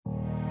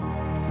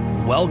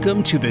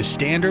Welcome to the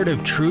Standard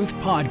of Truth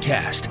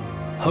podcast,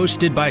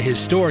 hosted by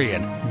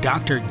historian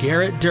Dr.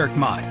 Garrett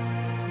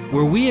Dirkmaat,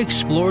 where we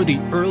explore the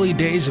early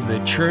days of the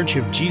Church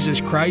of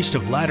Jesus Christ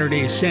of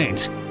Latter-day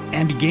Saints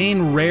and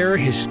gain rare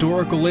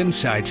historical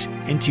insights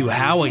into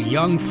how a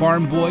young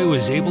farm boy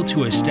was able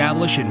to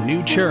establish a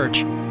new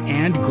church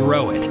and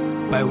grow it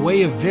by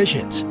way of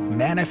visions,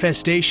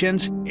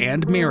 manifestations,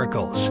 and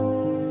miracles.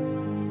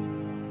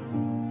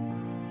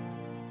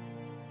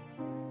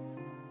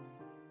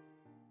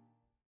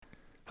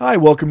 Hi,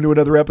 welcome to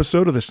another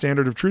episode of the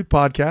Standard of Truth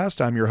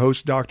podcast. I'm your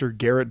host, Dr.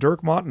 Garrett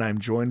Dirkmaat, and I'm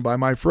joined by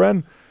my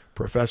friend,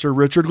 Professor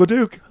Richard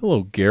LeDuc.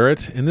 Hello,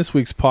 Garrett. In this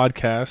week's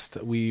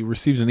podcast, we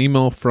received an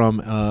email from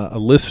a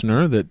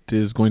listener that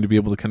is going to be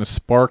able to kind of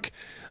spark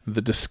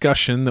the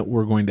discussion that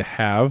we're going to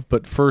have.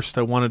 But first,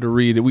 I wanted to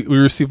read it. We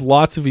received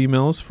lots of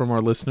emails from our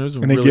listeners.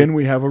 And again,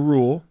 we have a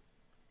rule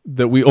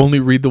that we only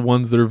read the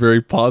ones that are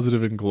very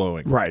positive and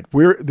glowing. Right.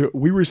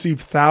 We receive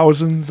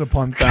thousands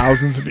upon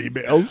thousands of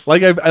emails.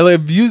 Like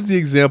I've used the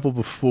example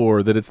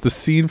before that it's the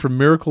scene from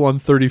Miracle on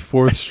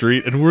 34th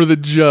Street, and we're the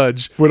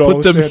judge. Put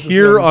them Santa's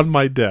here letters on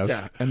my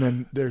desk. Yeah, and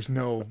then there's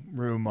no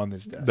room on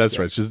this desk. That's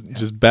right.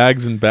 Just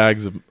bags and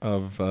bags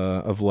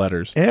of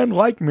letters. And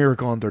like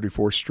Miracle on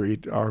 34th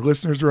Street, our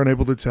listeners are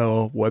unable to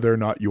tell whether or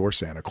not you're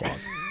Santa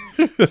Claus.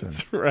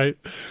 That's right.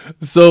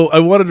 So I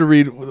wanted to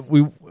read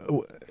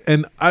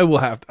and I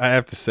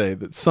have to say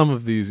that some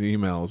of these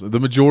emails, the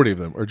majority of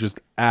them, are just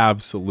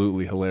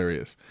absolutely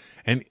hilarious,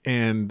 and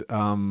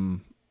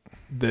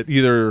that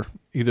either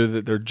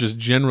that they're just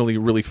generally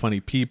really funny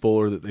people,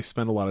 or that they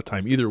spend a lot of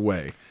time. Either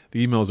way,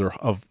 the emails are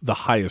of the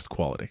highest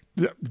quality.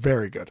 Yeah,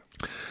 very good.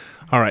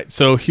 All right,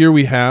 so here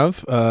we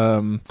have,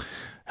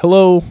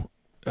 hello,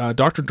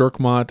 Dr.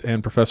 Dirkmaat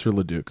and Professor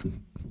LeDuc.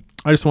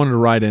 I just wanted to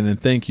write in and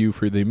thank you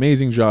for the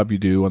amazing job you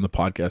do on the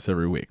podcast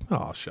every week.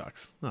 Oh,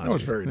 shucks. That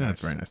was very nice.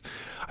 That's very nice.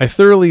 I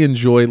thoroughly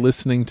enjoy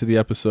listening to the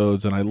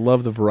episodes, and I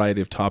love the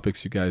variety of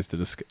topics you guys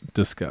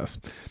discuss.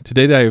 To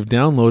date, I have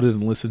downloaded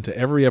and listened to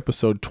every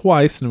episode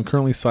twice, and I'm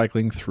currently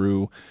cycling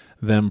through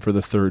them for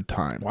the third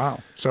time. Wow.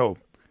 So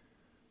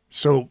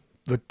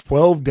the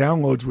 12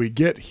 downloads we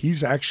get,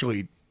 he's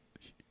doing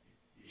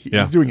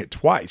it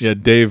twice. Yeah,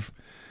 Dave's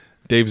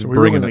so we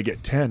bringing only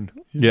get 10.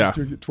 He's Yeah. just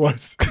doing it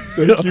twice.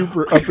 Thank you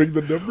for upping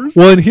the numbers.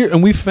 Well,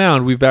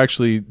 we've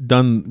actually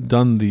done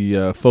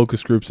the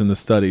focus groups and the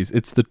studies.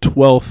 It's the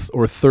 12th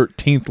or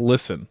 13th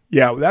listen.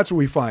 Yeah, that's what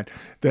we find.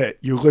 That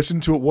you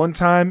listen to it one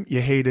time, you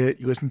hate it.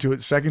 You listen to it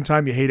the second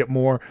time, you hate it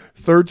more.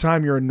 Third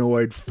time, you're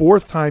annoyed.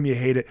 Fourth time, you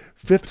hate it.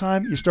 Fifth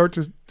time, you start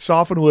to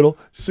soften a little.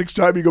 Sixth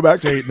time, you go back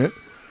to hating it.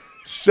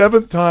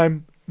 Seventh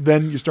time,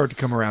 then you start to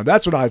come around.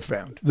 That's what I've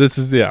found. That's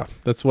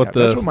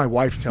what my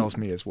wife tells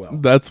me as well.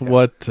 That's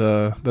what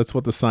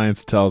the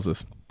science tells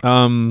us.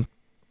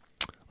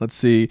 Let's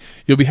see.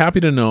 You'll be happy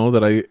to know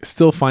that I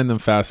still find them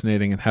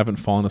fascinating and haven't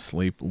fallen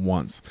asleep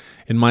once.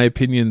 In my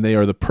opinion, they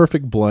are the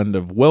perfect blend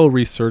of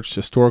well-researched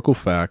historical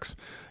facts,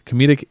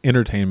 comedic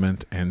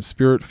entertainment, and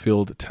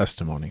spirit-filled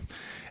testimony.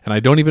 And I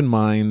don't even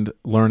mind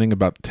learning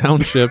about the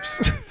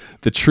townships,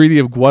 the Treaty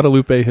of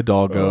Guadalupe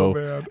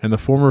Hidalgo, and the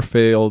former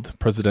failed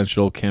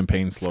presidential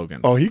campaign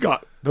slogans. Oh,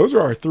 those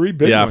are our three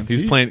big ones.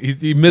 He's playing.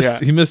 He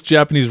missed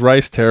Japanese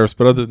rice tariffs,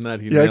 but other than that,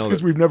 he nailed it. It's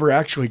because we've never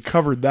actually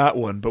covered that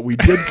one, but we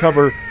did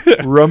cover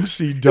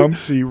Rumsey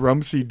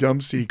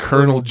Dumpsey,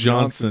 Colonel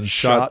Johnson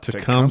shot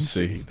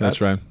Tecumseh. That's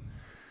right.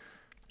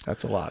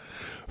 That's a lot.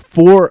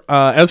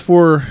 As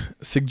for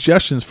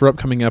suggestions for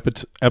upcoming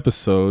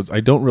episodes, I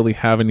don't really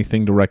have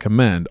anything to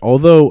recommend.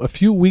 Although a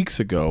few weeks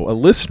ago, a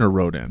listener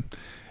wrote in,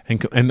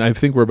 and I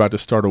think we're about to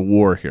start a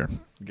war here,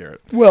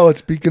 Garrett. Well,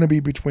 it's going to be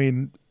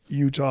between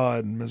Utah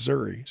and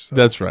Missouri. So.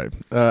 That's right.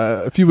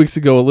 A few weeks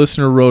ago, a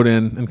listener wrote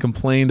in and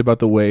complained about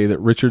the way that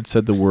Richard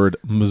said the word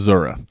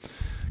Missouri,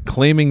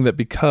 claiming that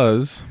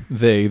because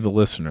they, the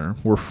listener,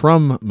 were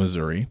from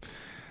Missouri,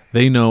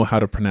 they know how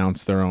to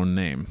pronounce their own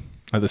name,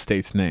 the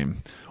state's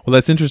name. Well,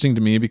 that's interesting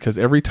to me because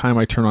every time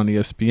I turn on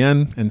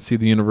ESPN and see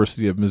the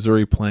University of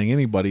Missouri playing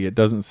anybody, it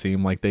doesn't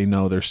seem like they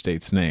know their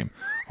state's name.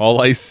 All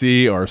I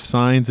see are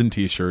signs and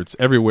T-shirts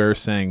everywhere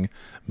saying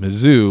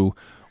Mizzou,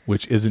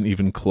 which isn't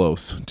even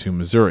close to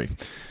Missouri.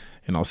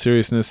 In all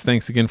seriousness,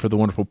 thanks again for the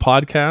wonderful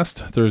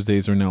podcast.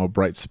 Thursdays are now a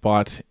bright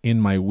spot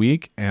in my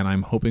week, and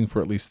I'm hoping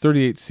for at least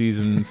 38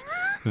 seasons.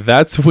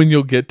 That's when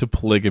you'll get to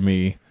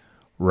polygamy,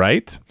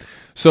 right?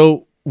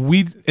 So in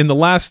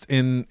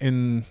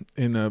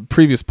a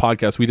previous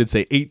podcast, we did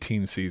say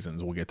 18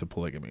 seasons we'll get to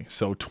polygamy.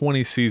 So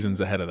 20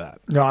 seasons ahead of that.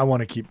 No, I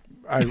want to keep.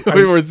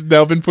 It's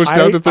now been pushed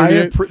down to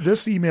 38.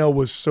 This email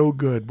was so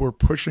good. We're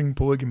pushing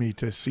polygamy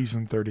to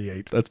season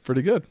 38. That's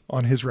pretty good.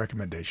 On his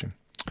recommendation.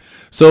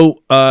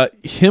 So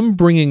him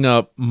bringing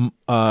up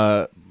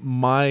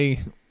my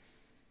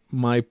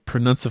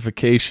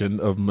pronunciation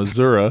of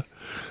Missouri.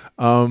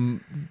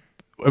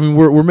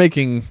 We're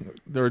making.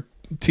 They're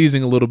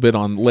teasing a little bit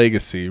on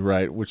legacy,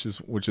 right? Which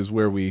is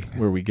where we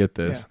get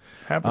this.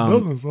 Yeah. Happy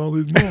business all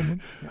these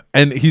moments.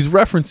 And he's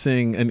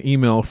referencing an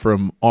email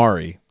from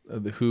Ari.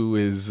 who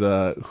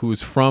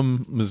is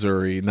from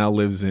Missouri, now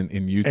lives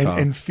in Utah.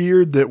 And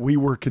feared that we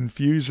were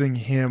confusing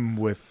him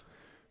with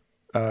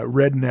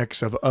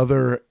rednecks of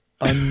other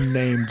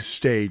unnamed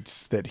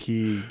states that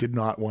he did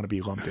not want to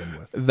be lumped in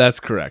with. That's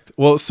correct.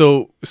 Well,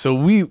 so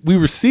we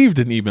received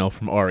an email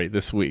from Ari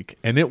this week,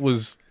 and it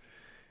was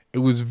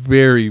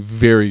very,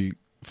 very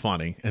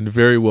funny and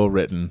very well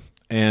written,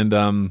 and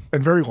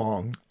very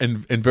long.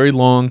 And very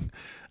long.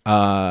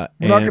 We're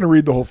not going to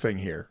read the whole thing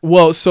here.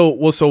 So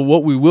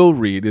what we will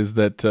read is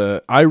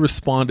that I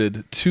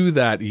responded to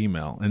that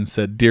email and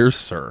said, "Dear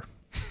Sir."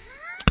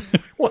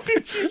 Why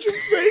did you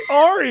just say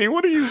Ari?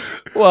 What are you?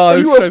 Well, are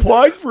you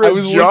applying for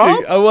a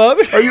job?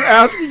 Looking, are you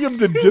asking him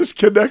to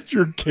disconnect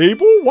your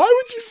cable? Why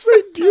would you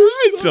say "Dear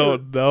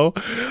Sir"?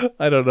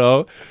 I don't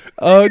know.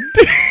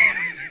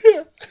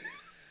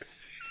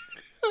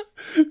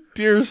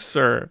 Dear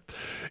Sir,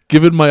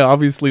 given my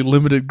obviously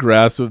limited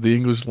grasp of the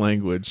English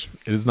language,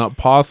 it is not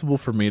possible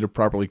for me to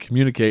properly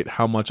communicate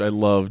how much I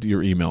loved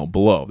your email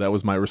below. That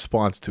was my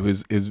response to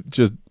his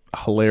just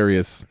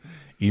hilarious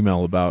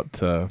email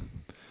about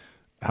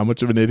how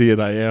much of an idiot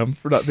I am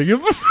for not being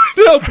able to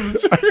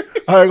pronounce it.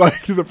 I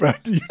like the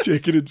fact that you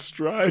take it in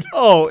stride.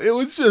 Oh, it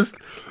was just,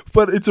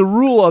 but it's a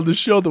rule on the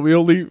show that we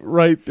only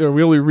read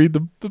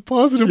the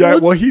positive Yeah,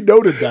 words. well, he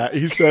noted that.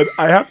 He said,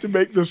 I have to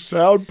make this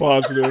sound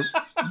positive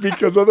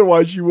because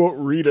otherwise you won't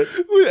read it.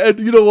 And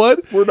you know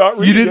what? We're not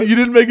reading it. You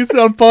didn't make it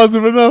sound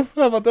positive enough.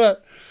 How about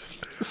that?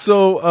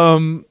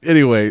 So,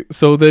 anyway,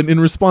 so then in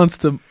response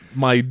to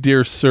my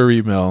Dear Sir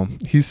email,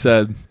 he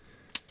said,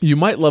 "You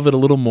might love it a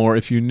little more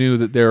if you knew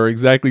that there are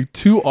exactly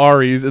 2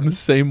 Aries in the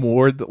same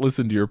ward that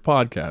listen to your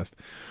podcast.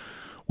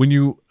 When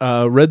you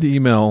read the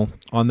email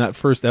on that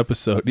first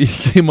episode, he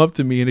came up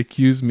to me and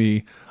accused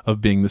me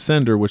of being the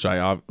sender, which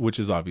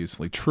is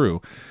obviously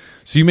true.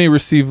 So you may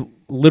receive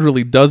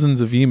literally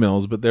dozens of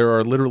emails, but there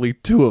are literally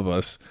 2 of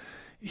us.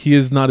 He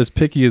is not as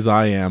picky as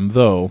I am,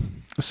 though.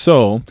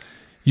 So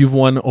you've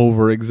won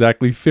over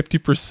exactly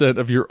 50%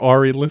 of your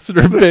Ari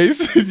listener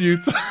base in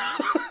Utah."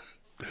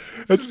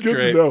 That's good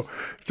great. to know.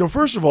 So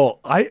first of all,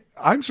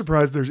 I'm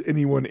surprised there's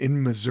anyone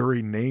in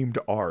Missouri named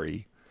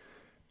Ari.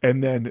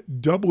 And then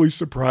doubly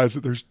surprised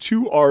that there's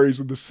 2 Aris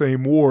in the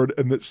same ward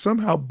and that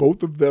somehow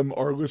both of them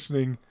are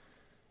listening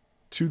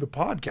to the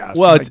podcast.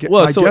 Well,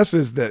 my guess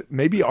is that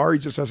maybe Ari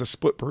just has a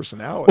split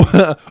personality.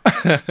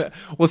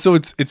 Well, so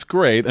it's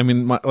great. I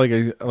mean,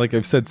 like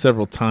I've said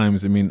several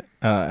times, I mean,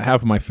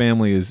 half of my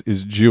family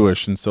is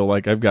Jewish, and so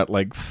like I've got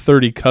like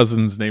 30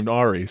 cousins named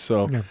Ari.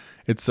 So Yeah.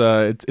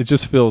 it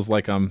just feels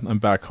like I'm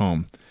back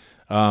home.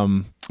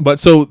 But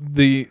so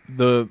the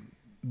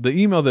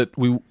email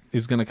that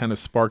is going to kind of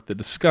spark the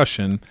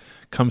discussion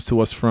comes to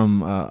us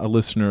from a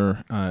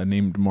listener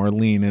named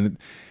Marlene,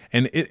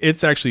 and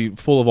it's actually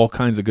full of all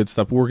kinds of good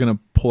stuff. We're going to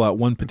pull out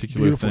one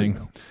particular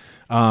thing.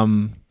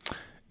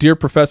 Dear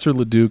Professor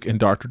LeDuc and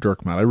Dr.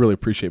 Dirkmaat, I really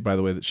appreciate, by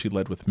the way, that she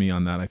led with me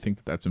on that. I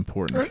think that's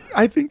important.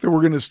 I think that we're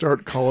going to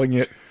start calling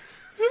it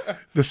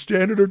the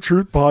Standard of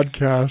Truth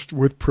podcast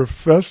with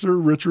Professor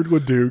Richard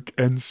LeDuc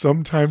and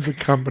sometimes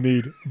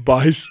accompanied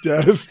by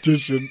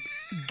statistician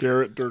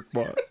Garrett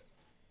Dirkmaat.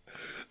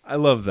 I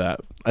love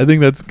that. I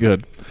think that's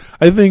good.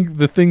 I think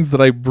the things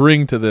that I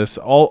bring to this,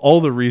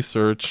 all the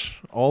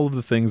research, all of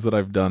the things that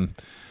I've done.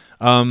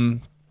 All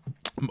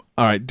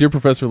right, dear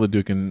Professor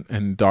LeDuc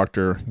and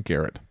Dr.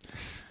 Garrett.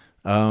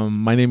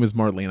 My name is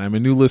Marlene. I'm a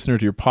new listener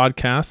to your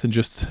podcast, and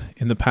just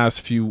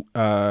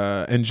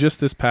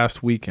this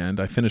past weekend,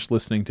 I finished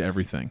listening to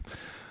everything.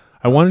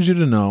 I wanted you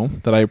to know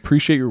that I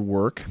appreciate your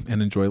work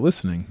and enjoy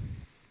listening.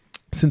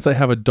 Since I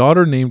have a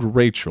daughter named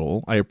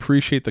Rachel, I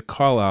appreciate the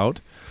call out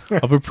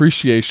of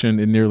appreciation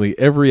in nearly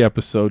every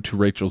episode to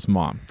Rachel's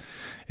mom.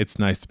 It's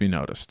nice to be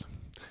noticed.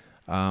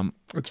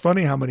 It's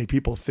funny how many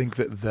people think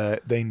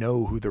that they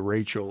know who the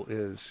Rachel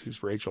is,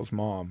 who's Rachel's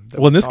mom.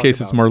 Well, in this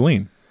case, it's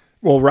Marlene.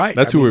 Well, right.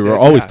 That's who we were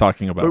always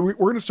talking about. But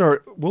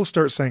we'll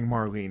start saying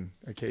Marlene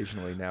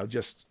occasionally now.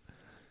 Just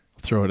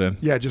throw it in.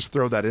 Yeah, just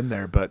throw that in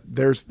there. But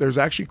there's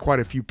actually quite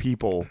a few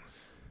people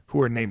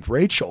who are named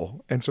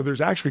Rachel. And so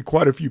there's actually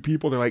quite a few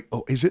people. They're like,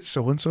 oh, is it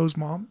so-and-so's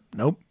mom?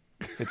 Nope,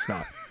 it's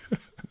not.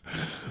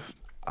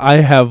 I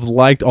have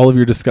liked all of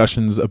your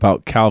discussions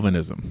about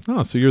Calvinism.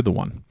 Oh, so you're the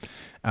one.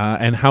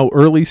 And how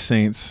early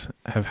saints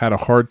have had a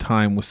hard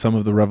time with some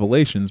of the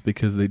revelations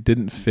because they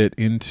didn't fit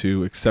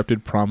into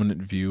accepted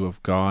prominent view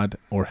of God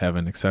or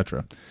heaven,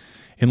 etc.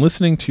 In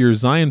listening to your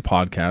Zion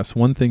podcast,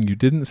 one thing you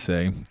didn't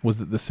say was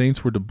that the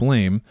saints were to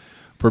blame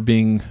for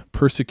being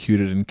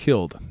persecuted and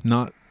killed.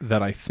 Not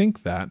that I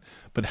think that,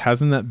 but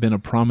hasn't that been a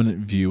prominent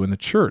view in the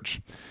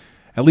church?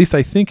 At least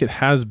I think it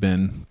has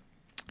been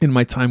in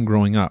my time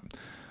growing up.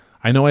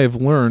 I know I have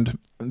learned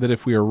that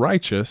if we are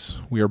righteous,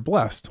 we are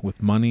blessed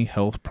with money,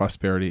 health,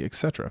 prosperity,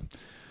 etc.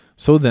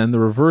 So then the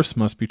reverse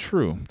must be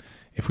true.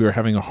 If we are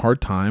having a hard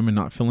time and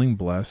not feeling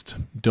blessed,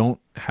 don't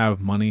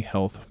have money,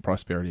 health,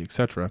 prosperity,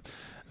 etc.,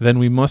 then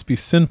we must be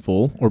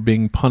sinful or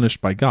being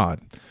punished by God.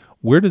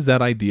 Where does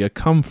that idea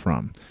come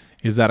from?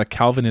 Is that a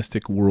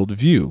Calvinistic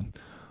worldview?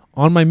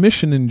 On my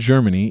mission in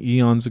Germany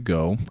eons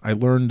ago, I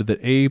learned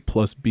that A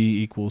plus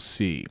B equals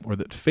C, or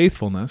that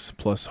faithfulness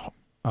plus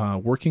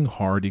working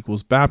hard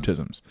equals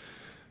baptisms.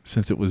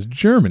 Since it was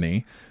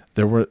Germany,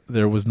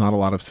 there was not a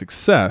lot of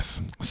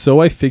success, so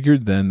I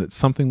figured then that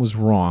something was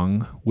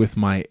wrong with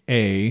my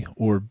A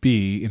or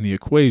B in the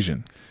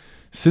equation.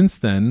 Since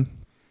then,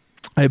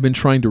 I have been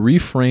trying to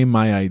reframe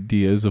my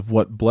ideas of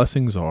what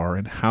blessings are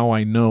and how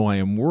I know I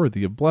am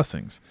worthy of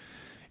blessings.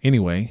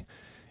 Anyway,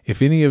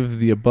 if any of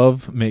the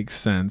above makes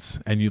sense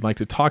and you'd like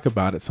to talk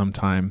about it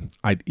sometime,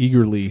 I'd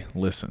eagerly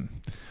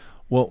listen.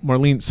 Well,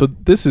 Marlene, so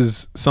this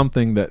is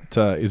something that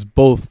is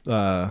both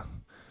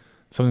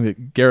something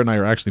that Garrett and I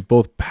are actually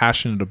both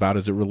passionate about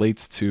as it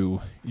relates to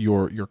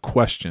your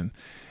question.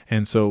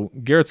 And so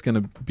Garrett's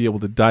going to be able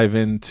to dive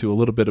into a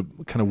little bit of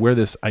kind of where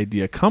this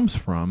idea comes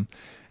from,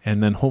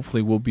 and then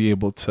hopefully we'll be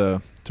able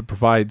to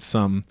provide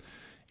some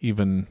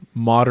even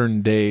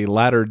modern day,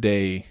 latter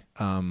day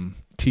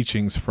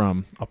teachings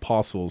from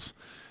apostles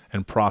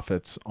and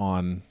prophets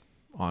on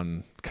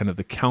kind of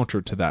the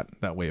counter to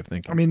that way of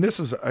thinking. I mean, this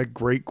is a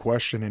great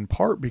question in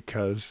part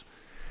because,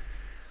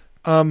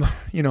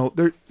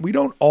 we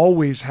don't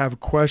always have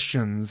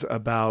questions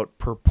about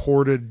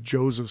purported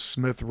Joseph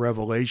Smith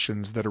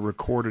revelations that are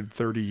recorded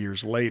 30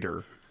 years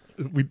later.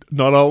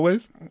 Not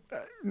always?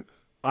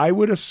 I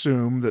would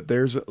assume that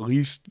there's at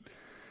least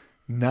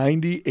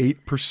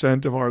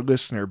 98% of our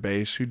listener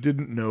base who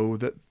didn't know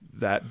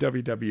that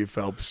W.W.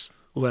 Phelps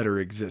letter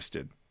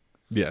existed.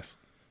 Yes.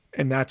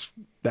 And that's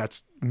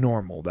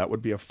normal. That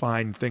would be a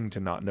fine thing to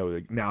not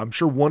know. Now, I'm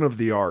sure one of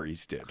the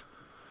Aries did.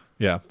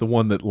 Yeah, the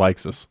one that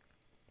likes us.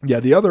 Yeah,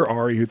 the other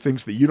Ari who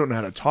thinks that you don't know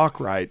how to talk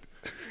right.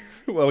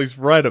 Well, he's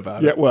right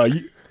about it.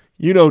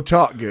 Yeah, well,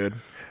 talk good.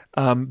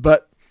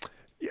 But,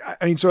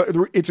 I mean,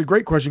 so it's a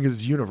great question because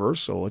it's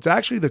universal. It's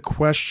actually the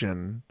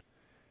question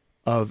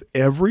of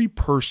every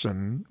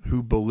person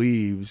who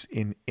believes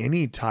in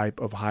any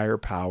type of higher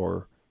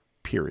power,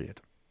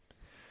 period.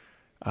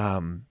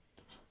 And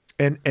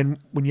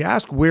when you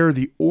ask where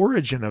the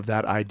origin of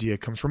that idea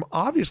comes from,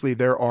 obviously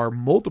there are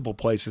multiple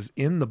places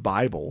in the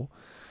Bible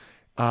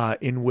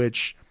in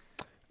which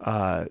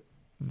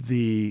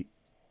the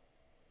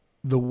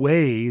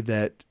way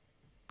that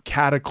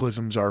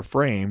cataclysms are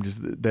framed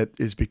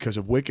is because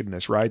of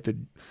wickedness, right?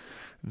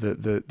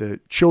 The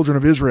children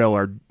of Israel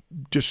are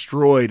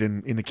destroyed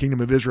in the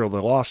kingdom of Israel,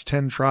 the lost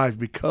 10 tribes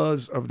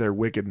because of their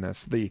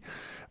wickedness. The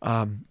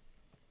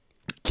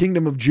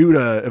kingdom of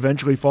Judah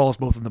eventually falls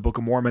both in the Book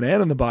of Mormon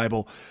and in the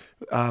Bible,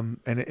 and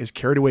it is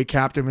carried away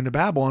captive into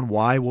Babylon.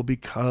 Why? Well,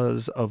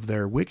 because of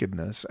their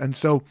wickedness. And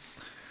so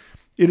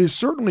it is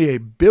certainly a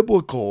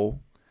biblical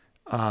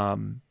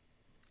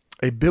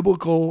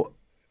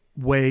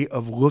way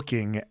of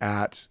looking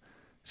at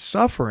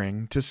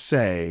suffering to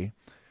say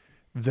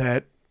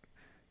that,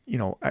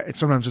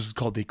 sometimes this is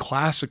called the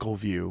classical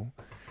view,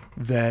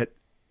 that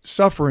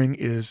suffering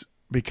is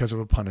because of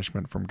a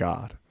punishment from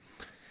God.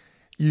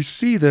 You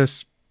see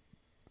this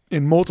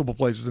in multiple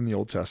places in the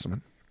Old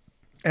Testament.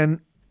 And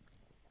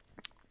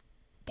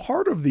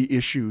part of the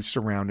issue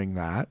surrounding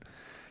that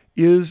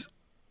is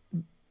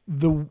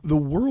the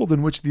world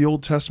in which the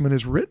Old Testament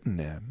is written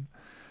in.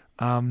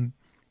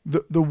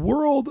 The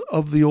world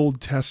of the Old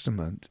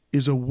Testament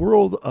is a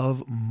world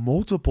of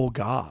multiple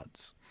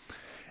gods.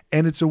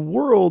 And it's a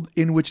world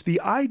in which the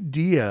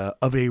idea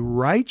of a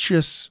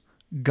righteous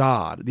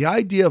God, the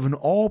idea of an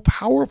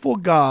all-powerful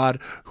God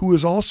who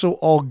is also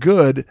all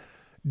good,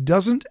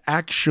 doesn't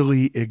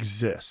actually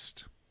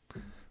exist,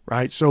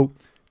 right? So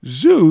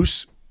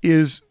Zeus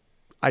is,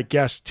 I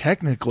guess,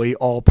 technically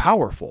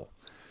all-powerful,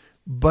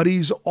 but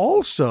he's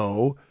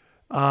also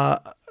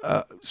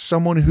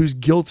someone who's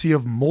guilty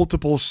of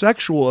multiple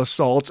sexual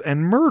assaults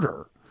and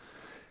murder.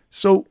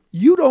 So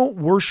you don't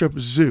worship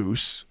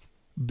Zeus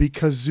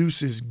because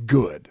Zeus is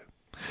good.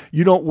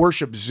 You don't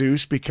worship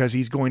Zeus because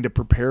he's going to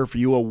prepare for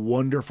you a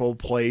wonderful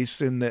place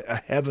in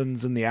the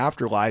heavens and the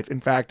afterlife. In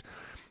fact,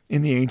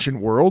 in the ancient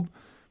world,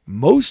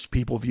 most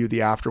people view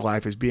the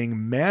afterlife as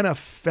being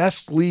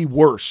manifestly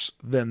worse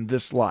than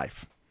this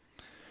life,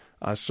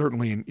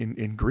 certainly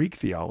in Greek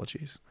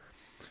theologies.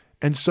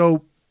 And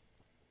so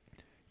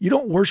you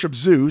don't worship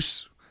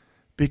Zeus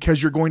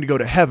because you're going to go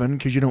to heaven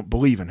because you don't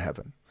believe in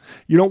heaven.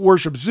 You don't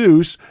worship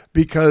Zeus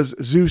because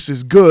Zeus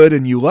is good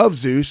and you love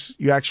Zeus.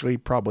 You actually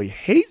probably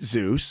hate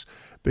Zeus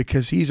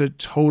because he's a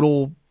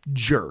total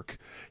jerk.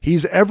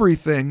 He's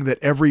everything that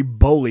every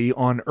bully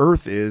on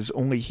earth is,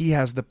 only he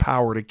has the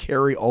power to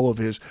carry all of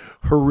his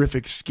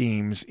horrific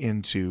schemes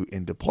into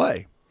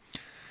play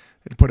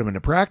and put them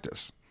into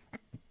practice.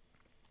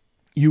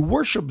 You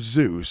worship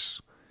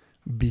Zeus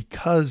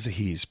because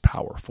he's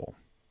powerful.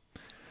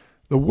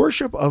 The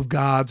worship of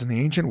gods in the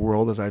ancient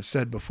world, as I've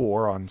said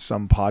before on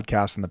some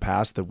podcasts in the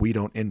past that we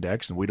don't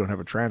index and we don't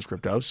have a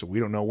transcript of, so we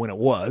don't know when it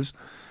was.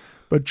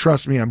 But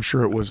trust me, I'm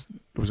sure it was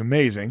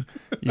amazing.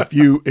 If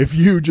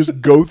you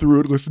just go through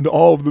it, listen to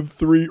all of them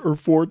 3 or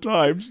 4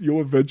 times, you'll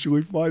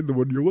eventually find the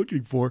one you're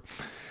looking for.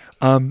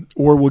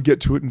 Or we'll get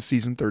to it in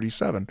season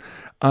 37.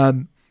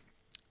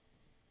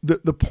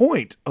 the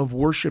point of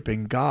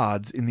worshiping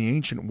gods in the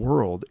ancient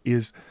world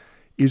is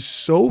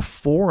so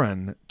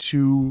foreign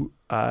to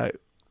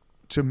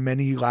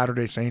many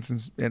Latter-day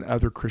Saints and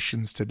other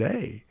Christians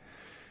today.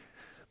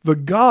 The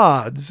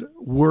gods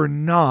were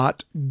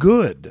not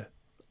good.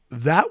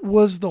 That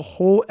was the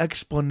whole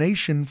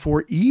explanation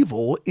for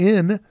evil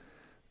in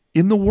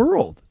the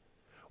world.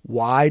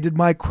 Why did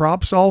my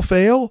crops all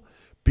fail?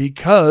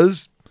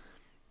 Because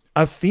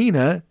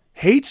Athena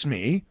hates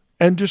me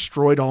and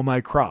destroyed all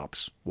my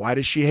crops. Why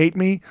does she hate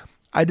me?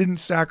 I didn't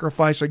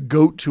sacrifice a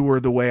goat to her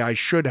the way I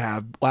should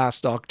have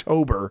last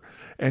October,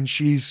 and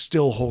she's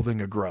still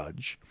holding a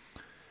grudge.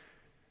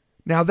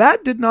 Now,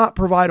 that did not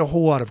provide a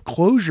whole lot of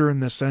closure in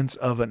the sense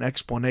of an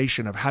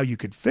explanation of how you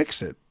could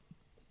fix it,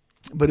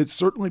 but it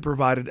certainly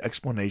provided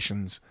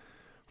explanations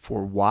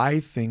for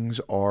why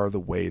things are the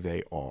way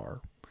they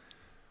are.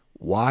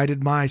 Why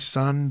did my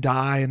son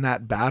die in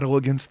that battle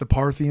against the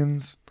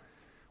Parthians?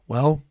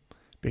 Well,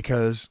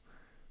 because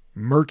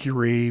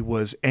Mercury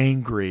was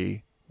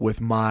angry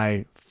with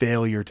my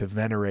failure to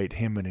venerate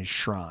him in his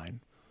shrine.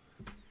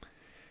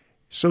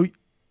 So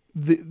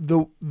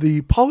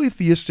the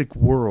polytheistic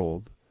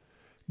world,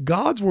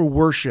 gods were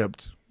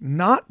worshipped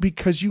not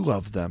because you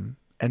loved them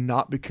and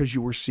not because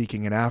you were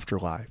seeking an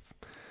afterlife.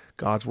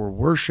 Gods were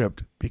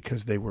worshipped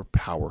because they were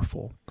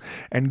powerful.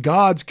 And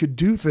gods could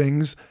do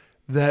things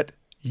that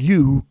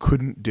you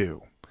couldn't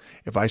do.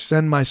 If I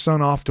send my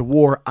son off to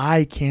war,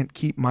 I can't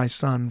keep my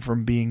son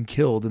from being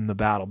killed in the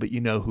battle. But you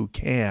know who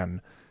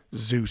can?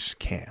 Zeus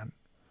can.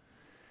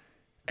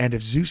 And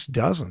if Zeus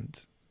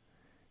doesn't,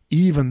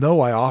 even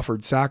though I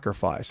offered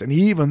sacrifice and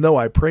even though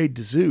I prayed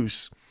to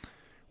Zeus,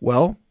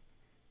 well,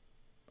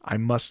 I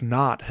must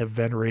not have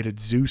venerated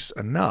Zeus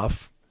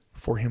enough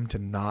for him to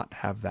not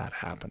have that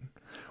happen.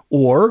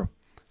 Or,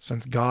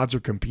 since gods are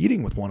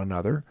competing with one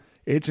another,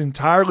 it's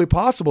entirely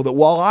possible that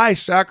while I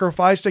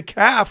sacrificed a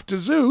calf to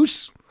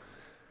Zeus,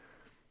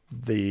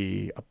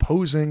 the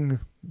opposing,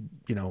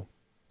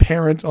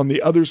 parent on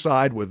the other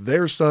side with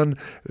their son,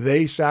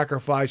 they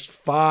sacrificed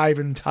 5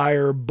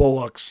 entire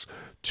bullocks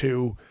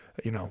to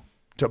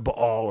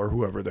Baal or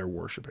whoever they're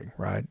worshiping,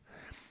 right?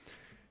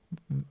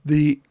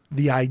 The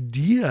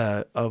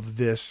idea of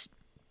this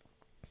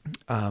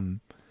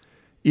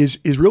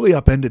is really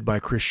upended by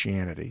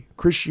Christianity.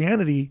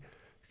 Christianity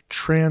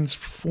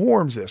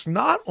transforms this,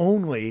 not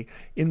only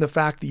in the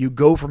fact that you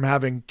go from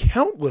having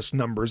countless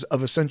numbers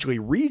of essentially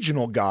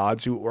regional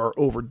gods who are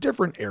over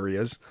different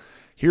areas.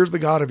 Here's the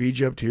god of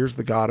Egypt, here's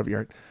the god of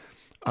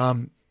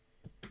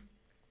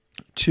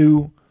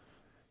to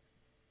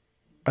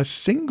a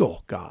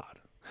single God.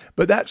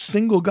 But that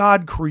single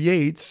God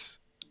creates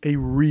a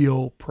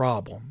real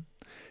problem.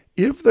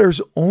 If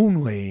there's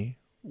only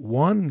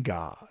one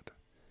God,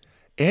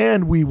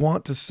 and we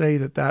want to say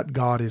that that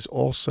God is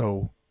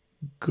also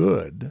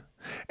good,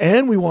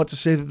 and we want to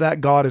say that that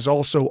God is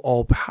also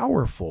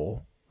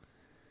all-powerful,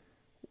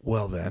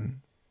 well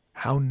then,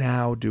 how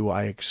now do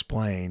I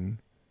explain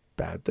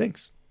bad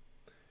things?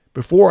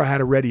 Before, I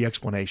had a ready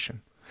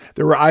explanation.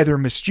 There were either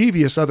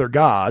mischievous other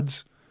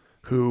gods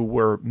who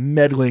were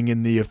meddling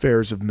in the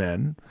affairs of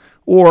men,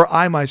 or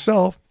I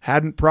myself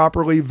hadn't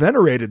properly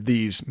venerated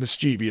these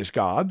mischievous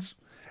gods,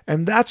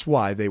 and that's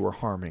why they were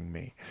harming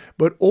me.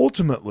 But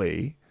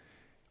ultimately,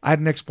 I had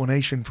an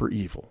explanation for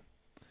evil.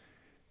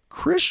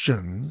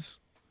 Christians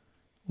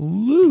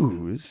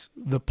lose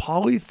the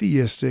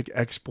polytheistic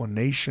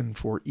explanation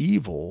for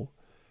evil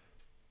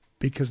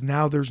because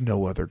now there's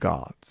no other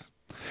gods.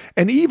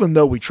 And even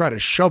though we try to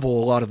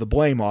shovel a lot of the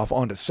blame off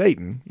onto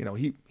Satan,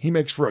 he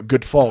makes for a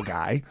good fall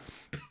guy,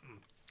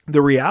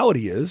 the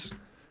reality is,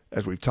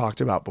 as we've talked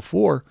about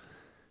before,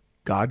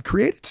 God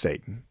created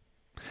Satan.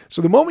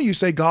 So the moment you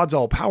say God's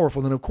all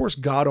powerful, then of course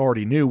God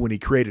already knew when he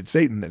created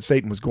Satan that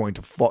Satan was going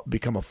to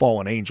become a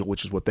fallen angel,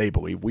 which is what they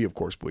believe. We of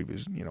course believe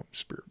is,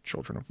 spirit,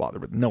 children of Father,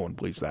 but no one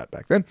believes that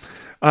back then.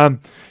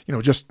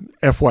 Just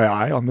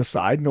FYI on the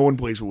side, no one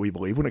believes what we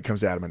believe when it comes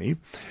to Adam and Eve.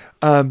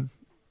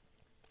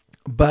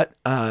 But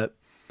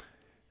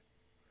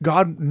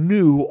God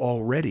knew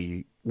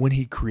already when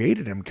he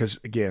created him, because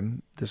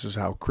again, this is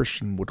how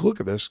Christian would look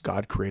at this.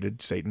 God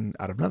created Satan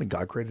out of nothing.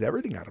 God created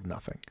everything out of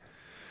nothing,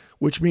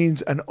 which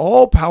means an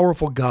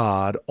all-powerful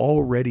God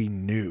already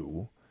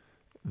knew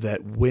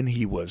that when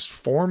he was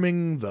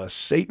forming the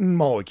Satan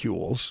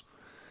molecules,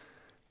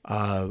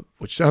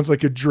 which sounds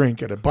like a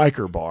drink at a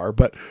biker bar,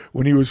 but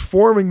when he was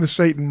forming the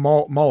Satan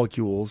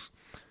molecules,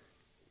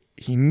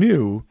 he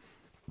knew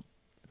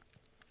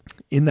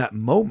in that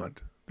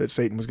moment that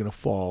Satan was going to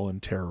fall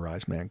and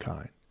terrorize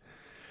mankind.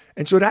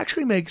 And so it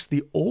actually makes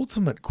the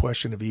ultimate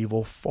question of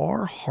evil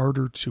far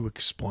harder to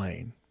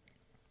explain.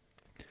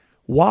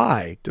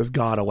 Why does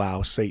God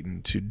allow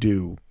Satan to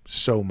do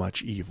so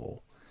much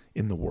evil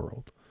in the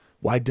world?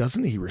 Why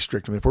doesn't he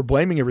restrict him? If we're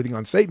blaming everything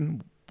on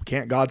Satan,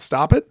 can't God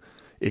stop it?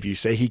 If you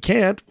say he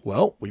can't,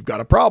 well, we've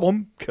got a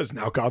problem because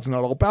now God's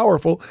not all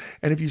powerful.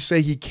 And if you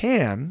say he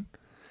can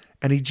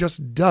and he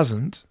just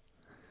doesn't,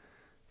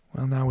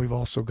 well, now we've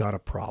also got a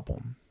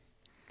problem.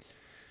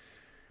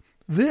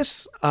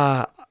 This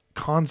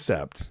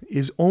concept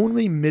is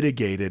only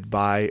mitigated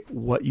by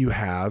what you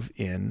have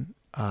in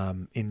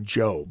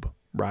Job,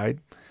 right?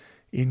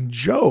 In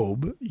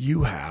Job,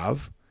 you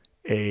have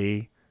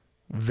a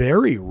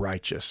very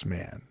righteous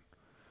man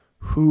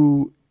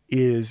who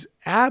is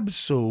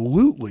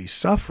absolutely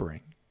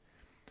suffering,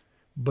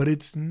 but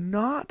it's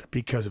not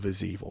because of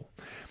his evil.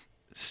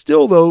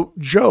 Still, though,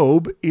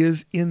 Job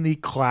is in the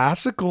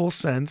classical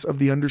sense of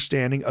the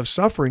understanding of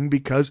suffering,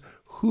 because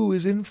who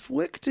is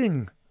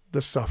inflicting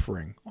the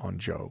suffering on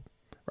Job,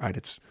 right?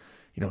 It's,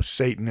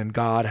 Satan and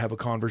God have a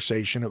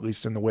conversation, at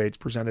least in the way it's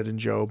presented in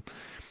Job.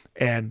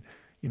 And,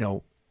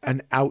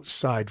 an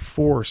outside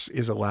force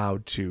is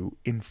allowed to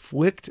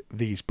inflict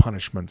these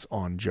punishments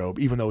on Job,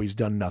 even though he's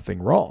done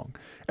nothing wrong.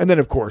 And then,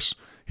 of course,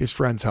 his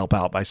friends help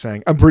out by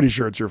saying, I'm pretty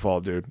sure it's your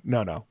fault, dude.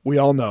 No, we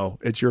all know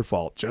it's your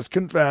fault. Just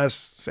confess,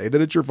 say that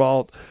it's your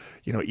fault.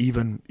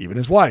 Even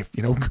his wife,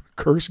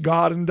 curse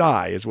God and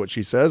die is what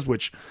she says,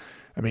 which,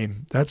 I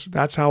mean,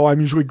 that's how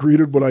I'm usually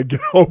greeted when I get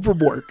home from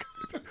work.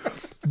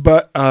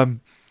 But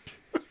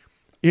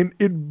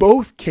in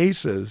both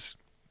cases,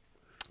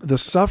 the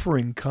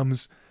suffering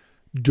comes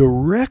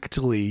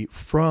directly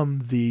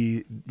from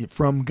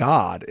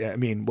God. I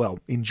mean, well,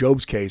 in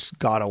Job's case,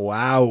 God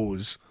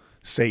allows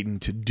Satan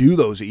to do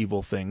those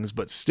evil things,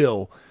 but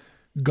still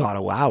God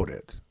allowed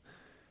it.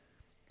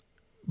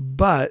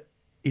 But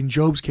in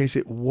Job's case,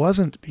 it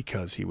wasn't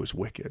because he was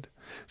wicked.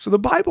 So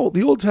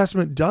the Old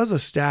Testament does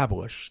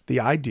establish the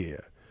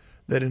idea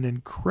that an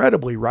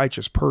incredibly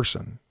righteous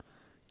person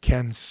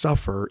can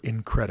suffer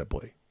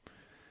incredibly.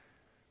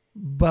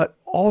 But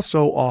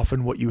also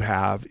often what you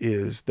have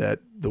is that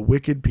the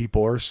wicked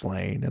people are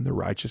slain and the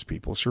righteous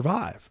people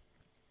survive.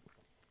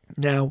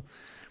 Now,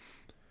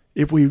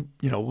 if we,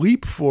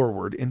 leap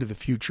forward into the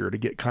future to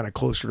get kind of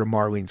closer to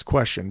Marlene's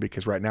question,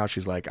 because right now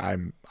she's like, I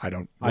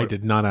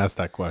did not ask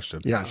that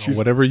question. Yeah.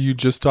 Whatever you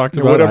just talked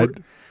about. I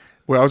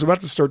was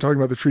about to start talking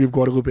about the Treaty of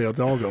Guadalupe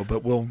Hidalgo,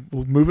 but we'll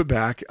move it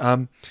back.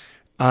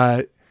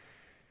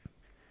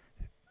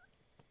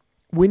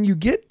 When you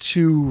get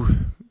to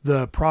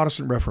the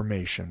Protestant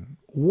Reformation,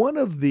 one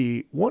of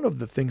the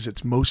things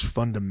that's most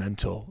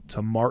fundamental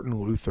to Martin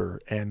Luther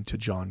and to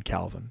John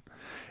Calvin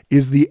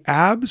is the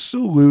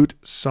absolute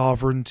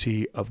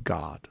sovereignty of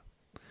God.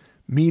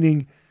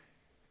 Meaning,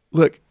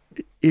 look,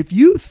 if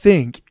you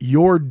think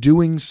you're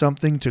doing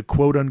something to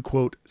quote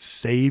unquote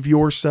save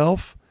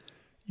yourself,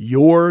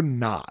 you're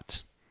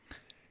not.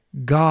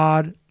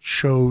 God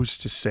chose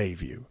to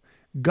save you.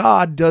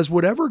 God does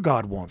whatever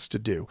God wants to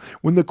do.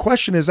 When the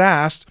question is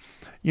asked,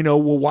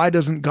 why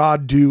doesn't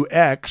God do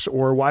X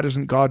or why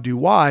doesn't God do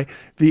Y?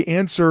 The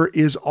answer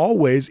is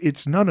always,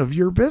 it's none of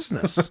your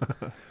business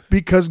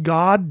because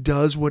God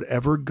does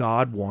whatever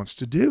God wants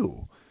to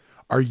do.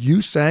 Are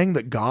you saying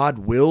that God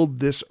willed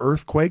this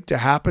earthquake to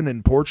happen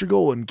in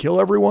Portugal and kill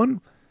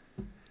everyone?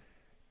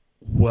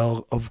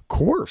 Well, of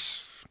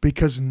course,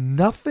 because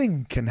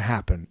nothing can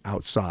happen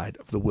outside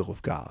of the will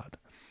of God.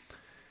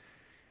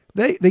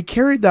 They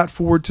carried that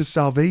forward to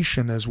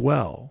salvation as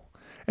well.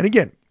 And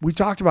again, we've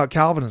talked about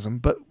Calvinism,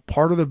 but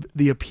part of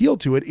the appeal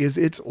to it is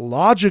it's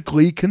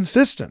logically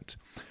consistent.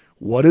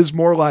 What is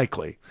more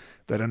likely?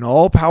 That an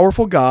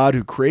all-powerful God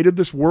who created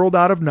this world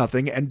out of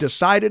nothing and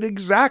decided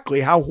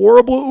exactly how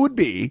horrible it would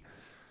be,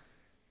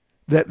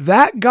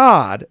 that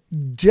God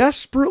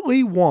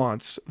desperately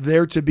wants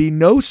there to be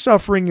no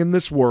suffering in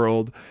this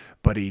world,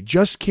 but he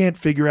just can't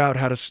figure out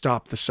how to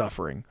stop the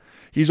suffering.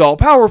 He's all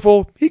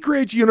powerful. He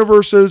creates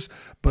universes,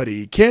 but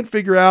he can't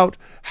figure out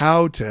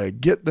how to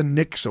get the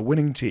Knicks a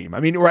winning team.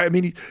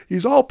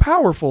 He's all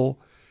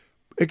powerful,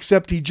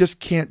 except he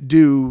just can't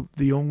do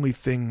the only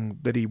thing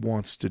that he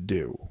wants to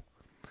do.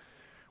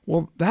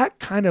 Well, that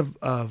kind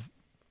of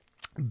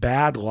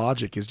bad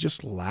logic is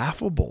just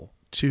laughable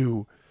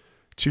to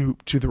the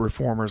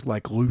reformers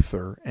like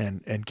Luther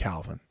and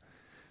Calvin.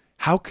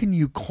 How can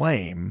you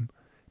claim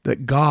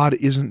that God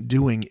isn't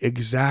doing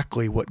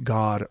exactly what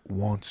God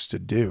wants to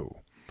do?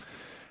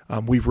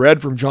 We've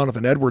read from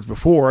Jonathan Edwards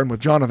before, and with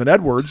Jonathan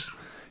Edwards,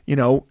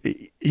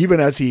 even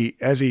as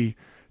he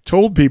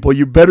told people,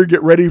 you better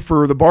get ready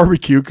for the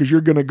barbecue because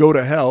you're going to go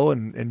to hell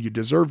and you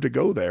deserve to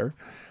go there.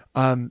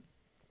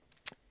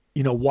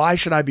 Why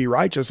should I be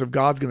righteous if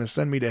God's going to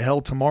send me to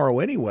hell tomorrow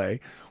anyway?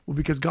 Well,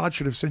 because God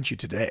should have sent you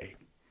today,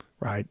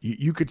 right?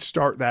 You could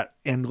start that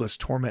endless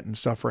torment and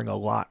suffering a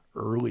lot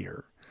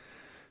earlier.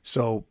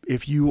 So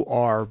if you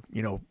are,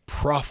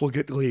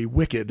 profligately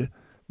wicked,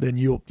 then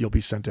you'll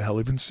be sent to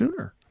hell even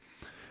sooner.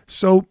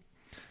 So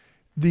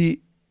the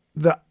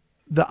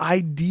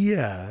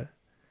idea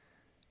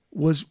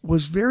was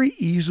very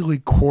easily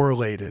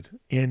correlated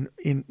in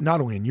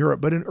not only in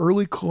Europe, but in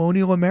early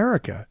colonial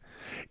America.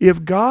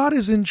 If God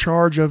is in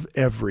charge of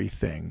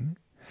everything,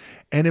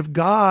 and if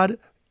God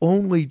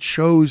only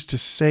chose to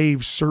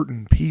save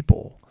certain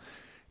people,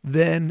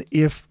 then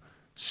if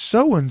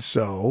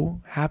so-and-so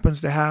happens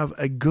to have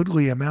a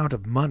goodly amount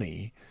of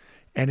money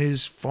and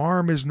his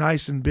farm is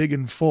nice and big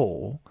and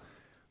full,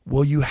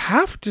 well, you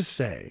have to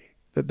say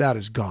that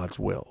is God's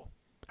will.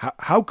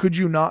 How could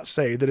you not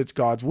say that it's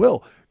God's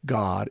will?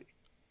 God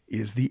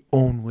is the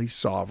only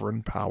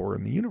sovereign power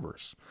in the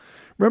universe.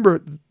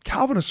 Remember,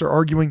 Calvinists are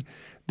arguing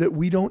that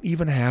we don't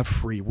even have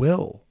free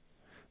will,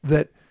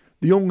 that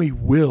the only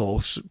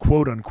will,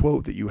 quote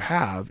unquote, that you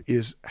have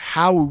is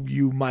how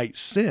you might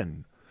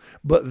sin.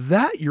 But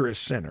that you're a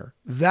sinner,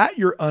 that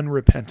you're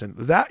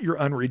unrepentant, that you're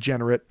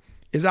unregenerate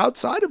is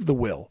outside of the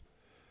will.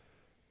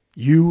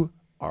 You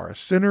are a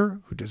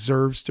sinner who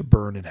deserves to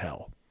burn in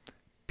hell.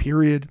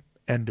 Period.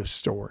 End of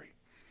story.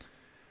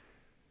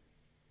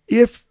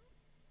 If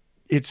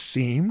it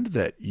seemed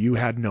that you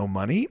had no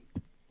money,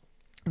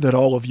 that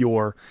all of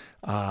your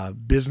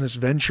business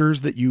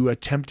ventures that you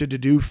attempted to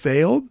do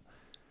failed,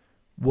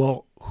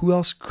 well, who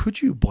else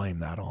could you blame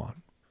that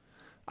on?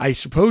 I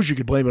suppose you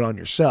could blame it on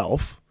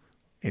yourself,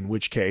 in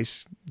which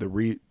case the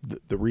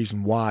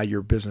reason why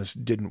your business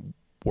didn't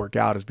work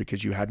out is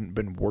because you hadn't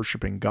been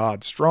worshiping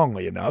God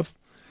strongly enough.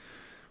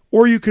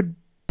 Or you could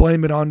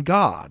blame it on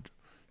God,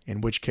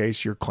 in which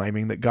case you're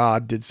claiming that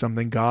God did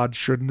something God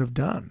shouldn't have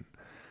done.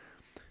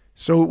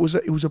 So it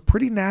was a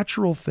pretty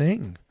natural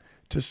thing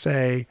to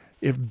say,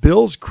 if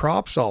Bill's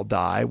crops all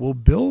die, well,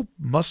 Bill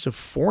must have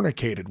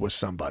fornicated with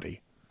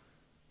somebody.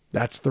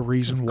 That's the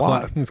reason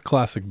why. It's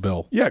classic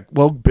Bill. Yeah,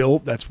 well, Bill,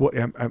 that's what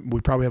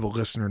we probably have a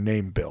listener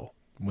named Bill.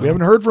 Well, we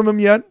haven't heard from him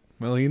yet.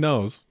 Well, he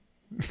knows.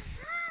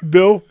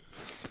 Bill,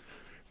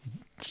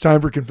 it's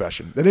time for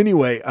confession. But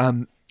anyway,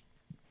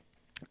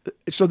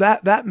 so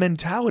that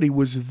mentality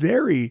was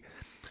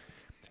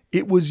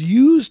it was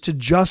used to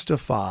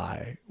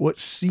justify what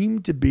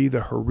seemed to be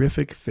the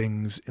horrific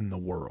things in the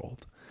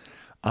world.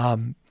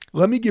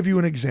 Let me give you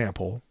an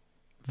example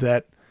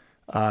that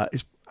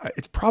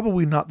it's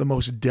probably not the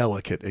most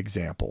delicate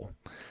example.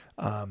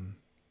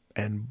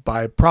 And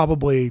by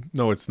probably...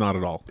 No, it's not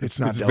at all. It's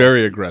not It's delicate.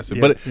 very aggressive.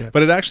 Yeah,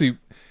 But it actually...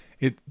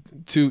 It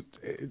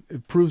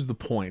proves the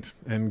point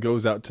and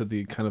goes out to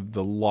the kind of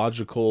the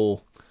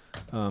logical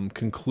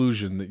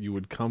conclusion that you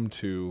would come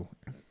to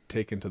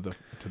take into the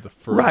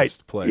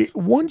first place.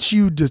 Once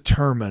you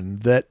determine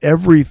that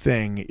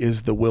everything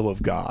is the will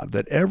of God,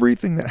 that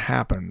everything that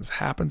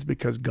happens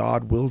because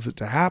God wills it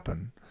to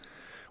happen,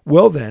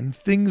 well then,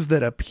 things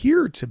that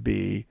appear to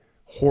be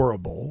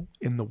horrible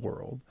in the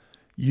world,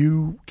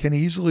 you can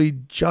easily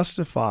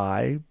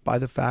justify by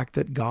the fact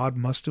that God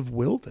must have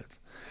willed it.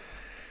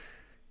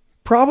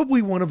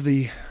 Probably one of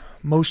the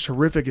most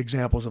horrific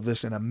examples of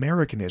this in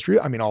American history,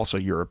 I mean also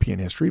European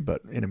history,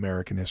 but in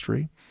American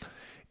history,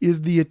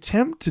 is the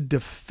attempt to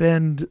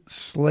defend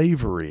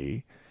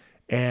slavery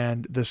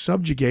and the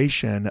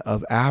subjugation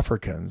of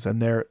Africans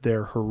and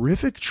their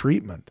horrific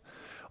treatment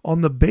on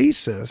the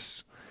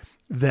basis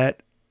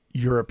that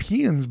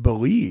Europeans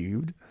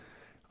believed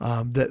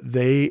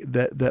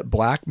that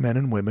black men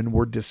and women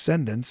were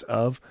descendants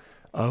of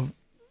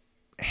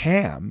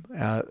Ham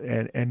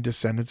and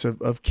descendants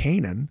of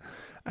Canaan,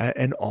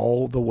 and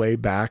all the way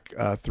back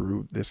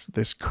through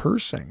this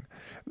cursing.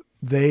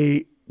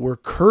 They were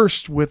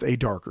cursed with a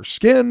darker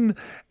skin,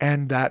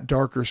 and that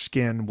darker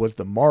skin was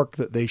the mark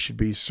that they should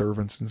be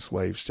servants and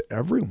slaves to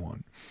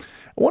everyone.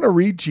 I want to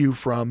read to you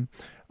from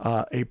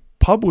a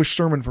published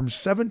sermon from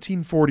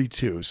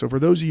 1742. So for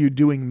those of you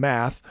doing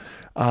math,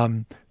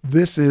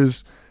 this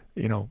is,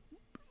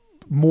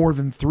 more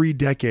than 3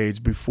 decades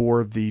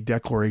before the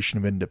Declaration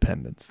of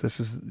Independence. This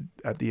is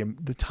at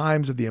the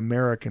times of the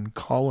American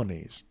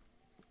colonies.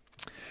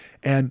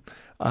 And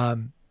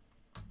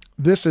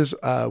this is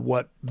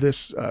what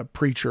this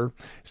preacher,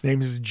 his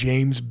name is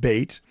James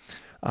Bate,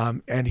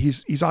 and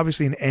he's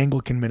obviously an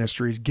Anglican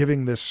minister. He's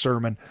giving this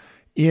sermon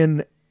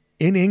in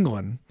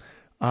England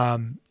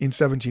in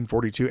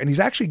 1742, and he's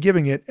actually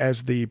giving it,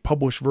 as the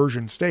published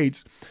version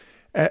states,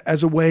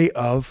 as a way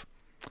of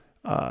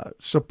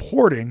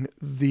supporting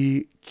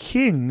the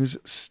king's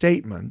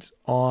statement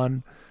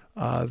on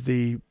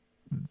the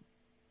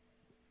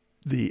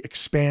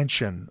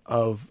expansion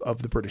of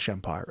the British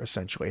Empire,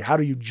 essentially. How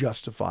do you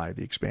justify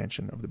the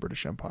expansion of the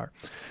British Empire?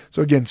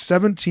 So again,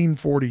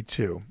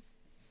 1742.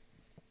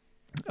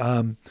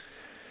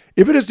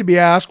 If it is to be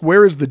asked,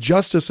 where is the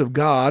justice of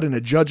God in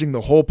adjudging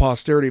the whole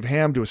posterity of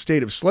Ham to a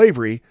state of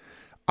slavery?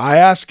 I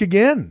ask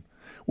again,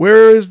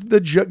 where is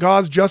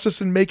God's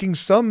justice in making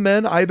some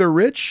men either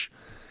rich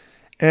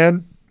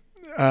and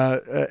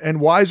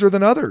wiser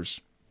than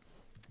others,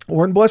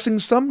 or in blessing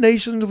some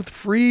nations with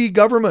free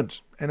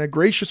government and a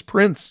gracious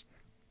prince,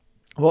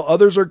 while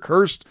others are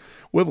cursed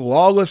with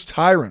lawless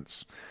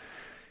tyrants?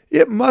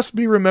 It must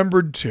be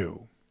remembered,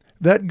 too,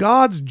 that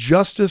God's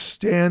justice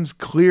stands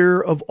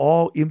clear of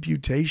all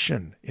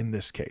imputation in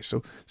this case.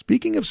 So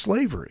speaking of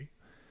slavery,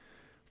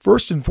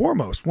 first and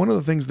foremost, one of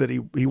the things that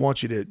he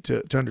wants you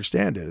to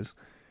understand is,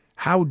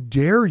 how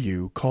dare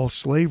you call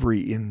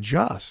slavery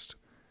unjust?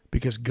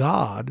 Because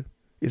God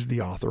is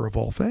the author of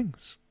all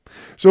things.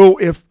 So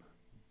if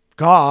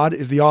God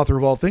is the author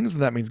of all things, then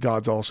that means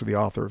God's also the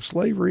author of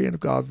slavery. And if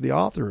God's the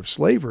author of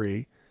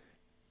slavery,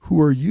 who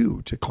are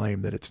you to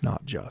claim that it's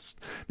not just?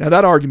 Now,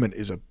 that argument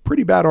is a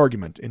pretty bad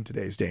argument in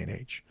today's day and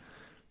age.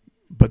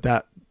 But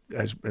that,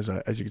 as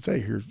you could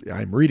say,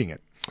 I'm reading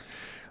it.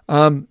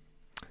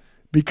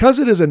 Because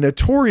it is a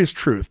notorious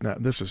truth. Now,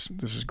 this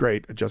is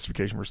great, a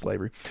justification for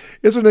slavery.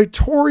 It's a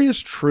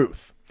notorious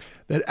truth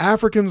that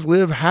Africans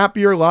live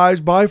happier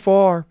lives by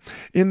far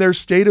in their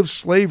state of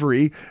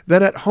slavery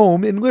than at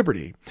home in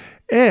liberty.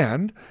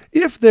 And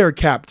if their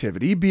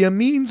captivity be a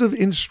means of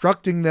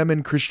instructing them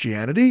in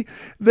Christianity,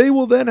 they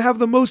will then have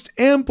the most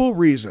ample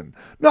reason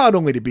not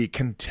only to be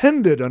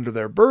contented under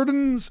their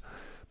burdens,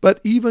 but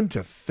even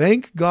to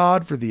thank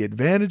God for the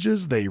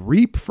advantages they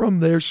reap from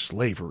their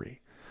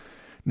slavery.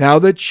 Now,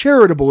 the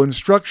charitable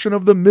instruction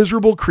of the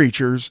miserable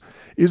creatures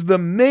is the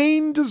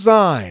main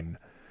design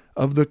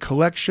of the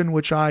collection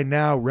which I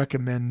now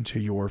recommend to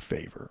your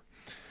favor.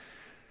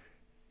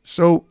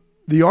 So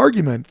the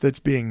argument that's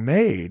being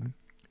made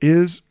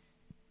is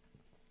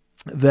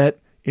that,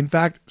 in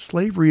fact,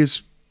 slavery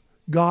is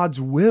God's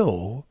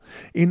will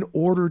in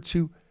order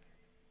to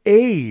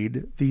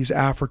aid these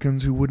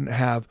Africans who wouldn't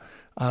have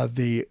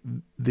the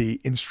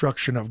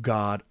instruction of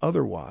God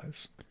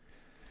otherwise.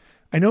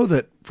 I know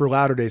that for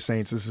Latter-day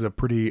Saints, this is a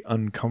pretty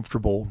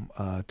uncomfortable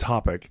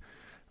topic,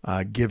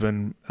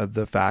 given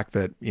the fact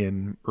that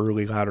in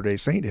early Latter-day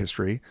Saint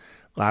history,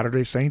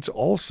 Latter-day Saints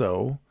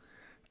also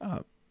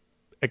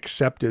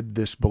accepted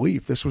this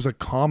belief. This was a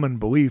common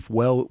belief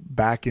well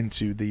back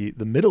into the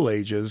Middle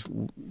Ages,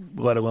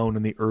 let alone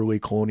in the early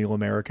colonial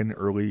American,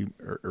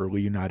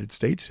 early United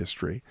States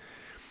history.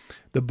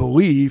 The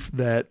belief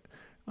that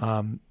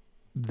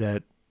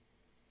that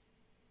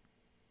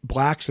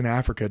blacks in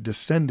Africa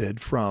descended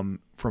from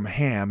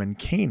Ham and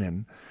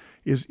Canaan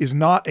is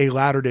not a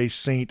Latter-day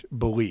Saint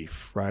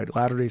belief, right?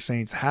 Latter-day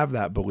Saints have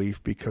that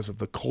belief because of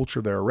the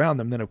culture they're around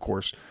them. Then, of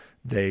course,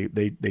 they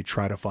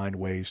try to find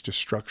ways to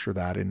structure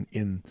that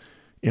in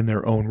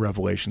their own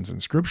revelations in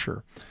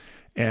Scripture.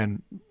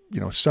 And,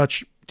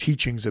 such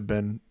teachings have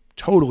been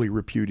totally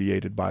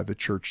repudiated by the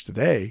church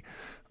today.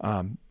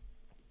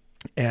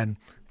 And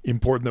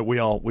important that we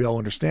all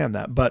understand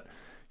that. But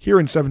here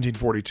in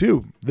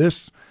 1742,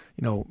 this,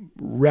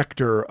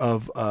 rector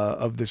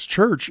of this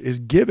church is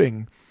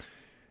giving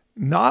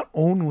not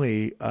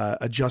only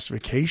a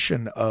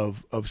justification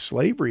of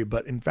slavery,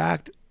 but in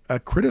fact,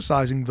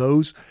 criticizing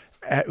those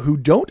who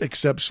don't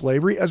accept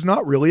slavery as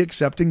not really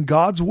accepting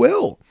God's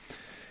will.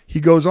 He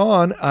goes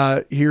on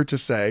here to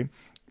say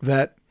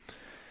that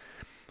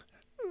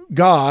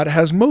God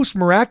has most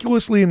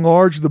miraculously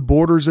enlarged the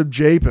borders of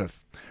Japheth,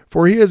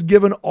 for he has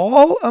given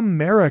all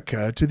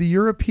America to the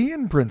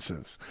European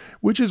princes,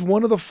 which is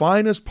one of the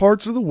finest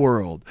parts of the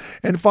world,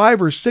 and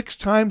 5 or 6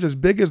 times as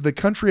big as the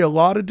country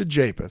allotted to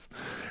Japheth,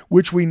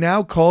 which we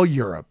now call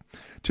Europe.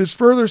 'Tis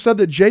further said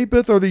that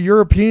Japheth or the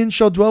Europeans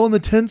shall dwell in the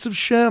tents of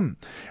Shem,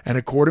 and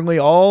accordingly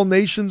all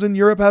nations in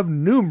Europe have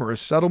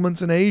numerous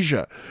settlements in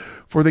Asia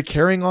for the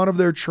carrying on of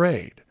their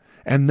trade.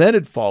 And then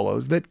it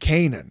follows that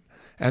Canaan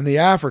and the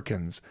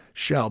Africans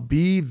shall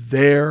be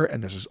there,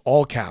 and this is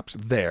all caps,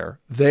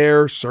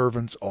 their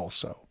servants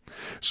also.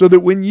 So that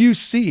when you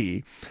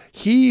see,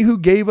 he who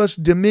gave us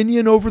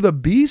dominion over the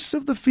beasts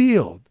of the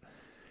field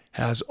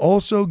has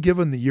also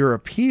given the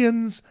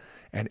Europeans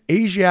and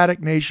Asiatic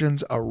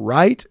nations a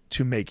right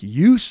to make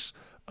use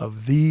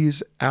of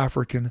these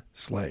African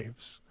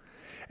slaves.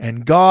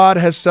 And God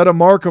has set a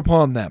mark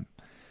upon them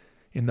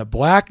in the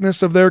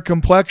blackness of their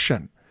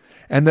complexion,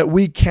 and that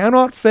we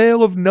cannot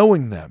fail of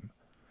knowing them.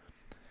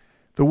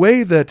 The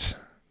way that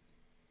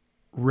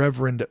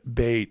Reverend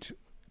Bate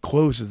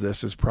closes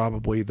this is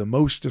probably the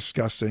most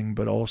disgusting,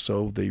 but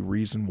also the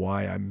reason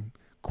why I'm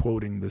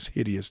quoting this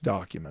hideous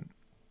document.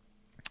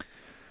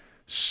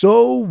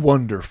 So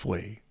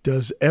wonderfully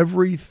does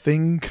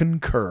everything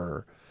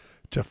concur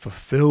to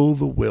fulfill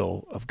the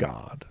will of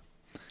God.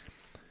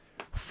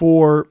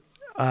 For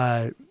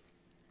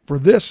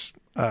this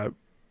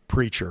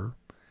preacher,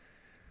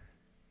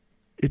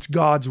 it's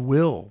God's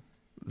will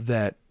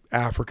that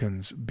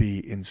Africans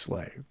be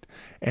enslaved.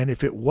 And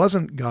if it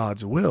wasn't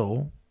God's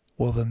will,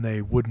 well, then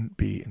they wouldn't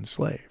be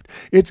enslaved.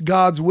 It's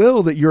God's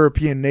will that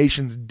European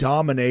nations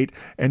dominate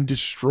and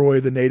destroy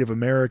the Native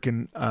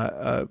American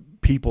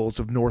peoples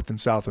of North and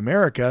South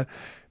America,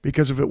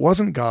 because if it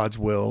wasn't God's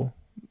will,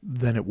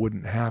 then it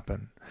wouldn't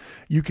happen.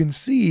 You can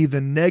see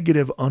the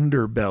negative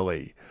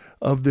underbelly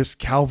of this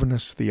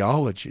Calvinist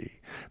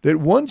theology, that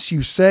once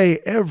you say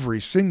every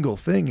single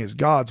thing is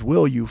God's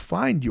will, you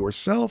find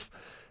yourself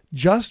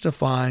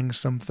justifying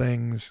some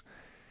things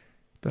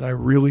that I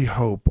really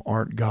hope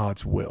aren't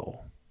God's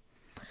will.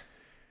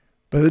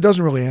 But it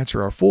doesn't really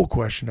answer our full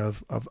question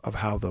of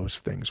how those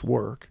things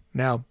work.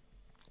 Now,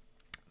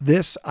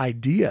 this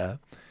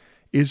idea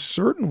is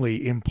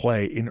certainly in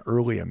play in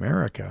early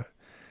America.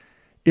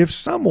 If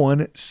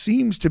someone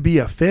seems to be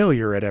a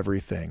failure at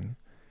everything,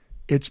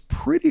 it's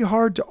pretty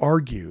hard to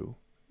argue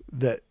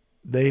that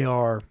they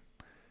are,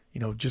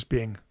 just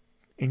being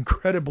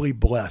incredibly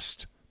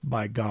blessed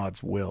by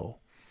God's will.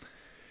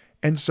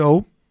 And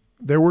so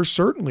there were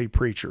certainly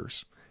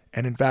preachers,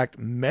 and in fact,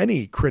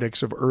 many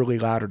critics of early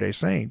Latter-day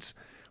Saints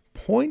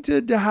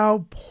pointed to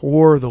how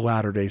poor the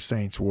Latter-day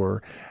Saints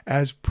were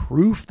as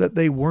proof that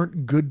they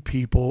weren't good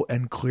people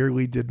and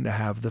clearly didn't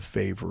have the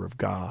favor of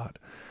God.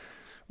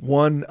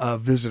 One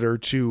visitor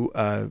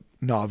to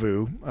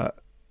Nauvoo,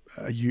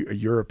 a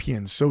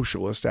European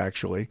socialist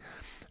actually,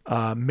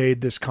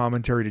 made this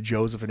commentary to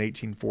Joseph in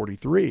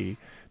 1843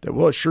 that,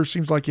 well, it sure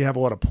seems like you have a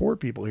lot of poor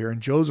people here. And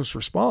Joseph's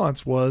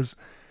response was,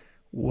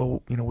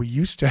 well, we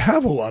used to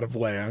have a lot of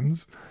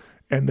lands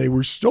and they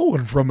were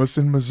stolen from us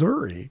in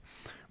Missouri,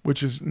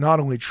 which is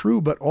not only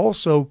true, but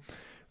also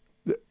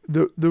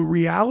the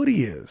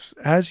reality is,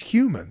 as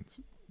humans,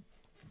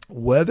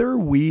 whether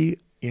we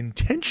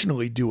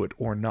intentionally do it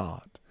or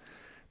not,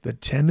 the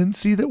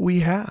tendency that we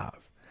have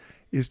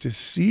is to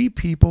see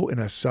people in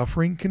a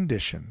suffering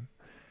condition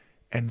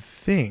and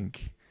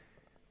think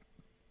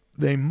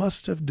they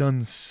must have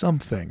done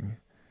something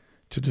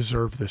to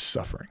deserve this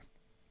suffering.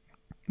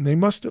 They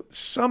must have,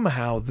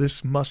 somehow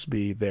this must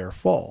be their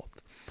fault.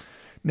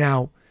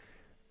 Now,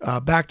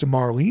 back to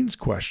Marlene's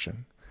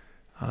question.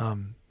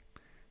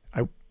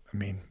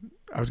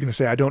 I was going to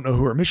say I don't know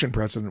who her mission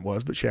president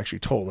was, but she actually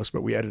told us,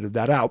 but we edited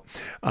that out.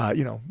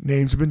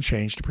 Names have been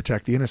changed to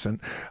protect the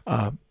innocent,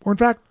 or in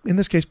fact, in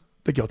this case,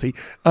 the guilty.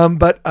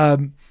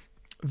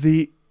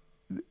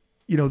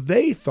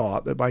 They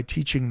thought that by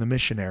teaching the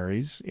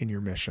missionaries in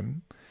your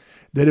mission,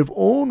 that if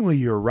only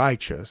you're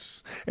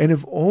righteous and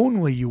if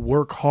only you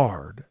work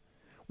hard,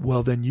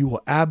 well, then you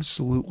will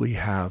absolutely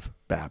have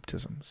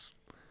baptisms.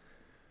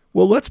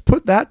 Well, let's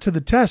put that to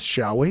the test,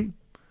 shall we?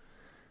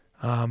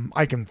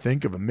 I can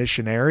think of a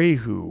missionary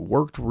who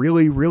worked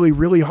really, really,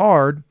 really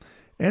hard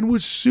and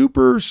was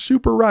super,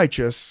 super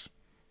righteous,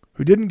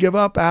 who didn't give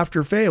up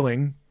after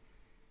failing.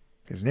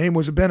 His name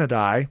was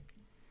Abinadi.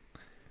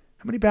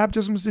 How many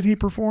baptisms did he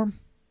perform?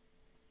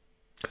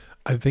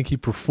 I think he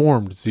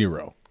performed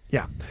 0.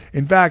 Yeah.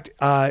 In fact,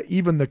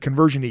 even the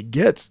conversion he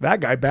gets, that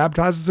guy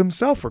baptizes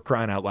himself, for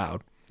crying out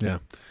loud. Yeah.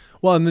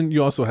 Well, and then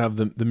you also have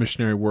the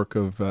missionary work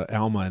of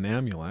Alma and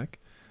Amulek.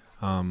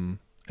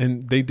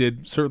 And they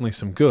did certainly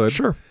some good.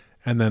 Sure.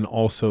 And then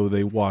also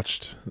they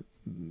watched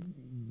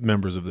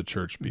members of the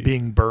church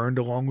being burned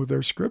along with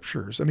their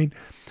scriptures. I mean,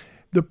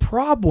 the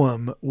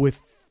problem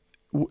with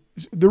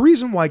the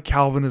reason why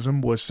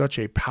Calvinism was such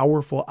a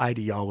powerful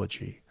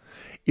ideology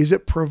is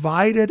it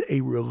provided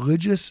a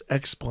religious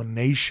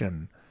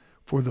explanation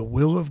for the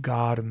will of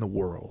God in the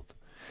world.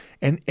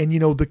 And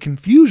the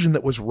confusion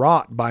that was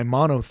wrought by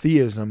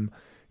monotheism,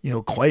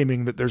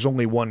 claiming that there's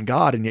only one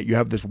God and yet you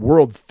have this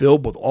world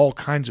filled with all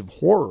kinds of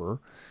horror.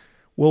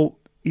 Well,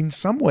 in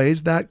some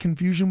ways that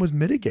confusion was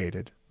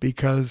mitigated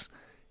because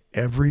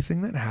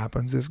everything that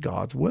happens is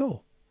God's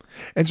will.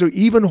 And so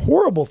even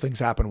horrible things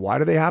happen. Why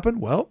do they happen?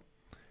 Well,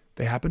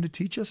 they happen to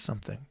teach us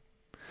something.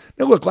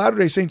 Now look,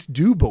 Latter-day Saints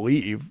do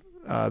believe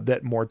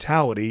that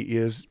mortality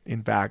is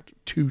in fact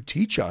to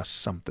teach us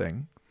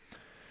something.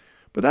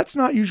 But that's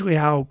not usually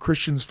how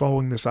Christians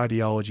following this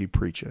ideology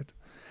preach it.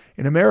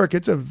 In America,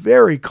 it's a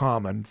very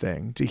common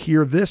thing to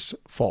hear this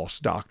false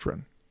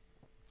doctrine.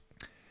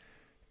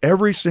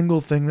 Every single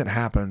thing that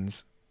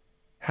happens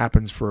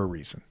for a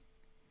reason.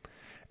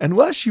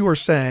 Unless you are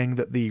saying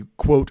that the,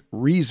 quote,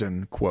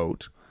 reason,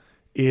 quote,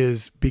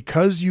 is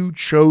because you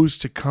chose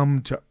to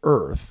come to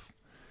earth,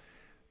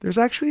 there's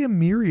actually a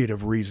myriad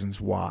of reasons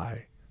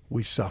why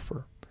we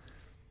suffer.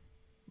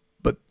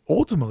 But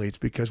ultimately, it's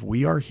because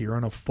we are here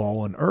on a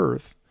fallen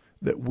earth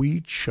that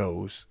we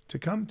chose to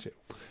come to.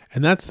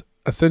 And that's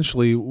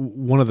essentially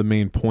one of the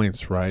main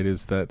points, right,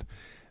 is that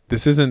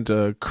this isn't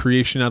a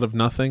creation out of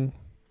nothing.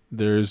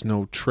 There is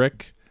no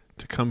trick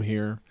to come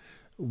here.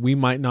 We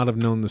might not have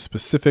known the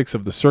specifics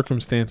of the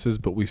circumstances,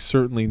 but we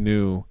certainly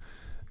knew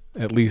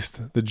at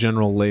least the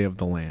general lay of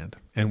the land,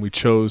 and we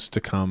chose to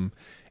come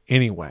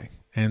anyway.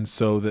 And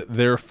so that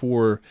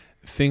therefore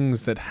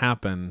things that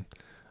happen,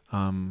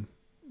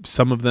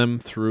 some of them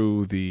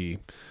through the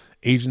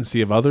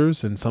agency of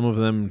others and some of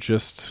them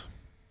just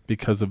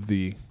because of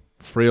the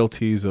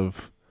frailties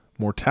of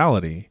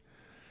mortality,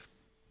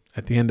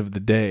 at the end of the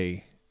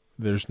day,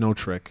 there's no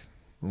trick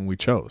when we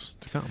chose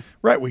to come.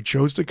 Right. We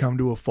chose to come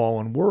to a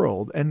fallen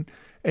world. And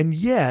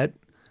yet,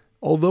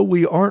 although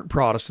we aren't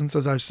Protestants,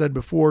 as I've said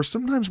before,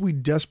 sometimes we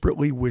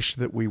desperately wish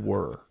that we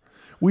were.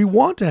 We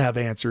want to have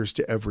answers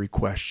to every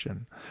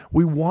question.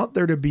 We want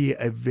there to be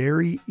a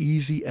very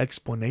easy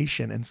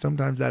explanation. And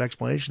sometimes that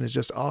explanation is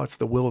just, it's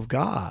the will of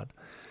God.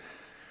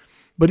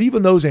 But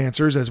even those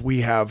answers, as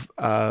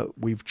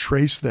we've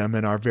traced them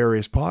in our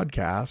various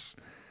podcasts,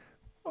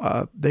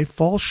 they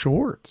fall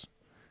short.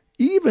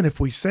 Even if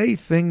we say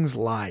things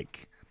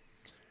like,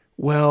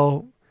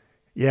 well,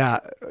 yeah,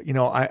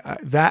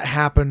 that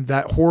happened,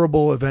 that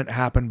horrible event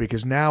happened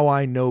because now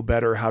I know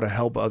better how to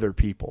help other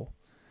people.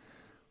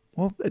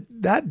 Well,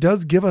 that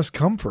does give us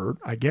comfort,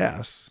 I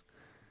guess.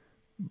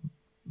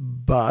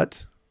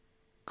 But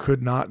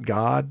could not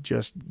God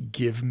just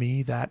give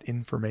me that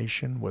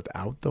information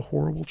without the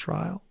horrible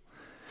trial?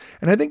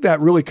 And I think that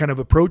really kind of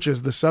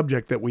approaches the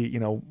subject that we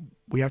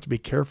have to be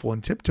careful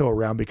and tiptoe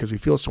around because we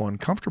feel so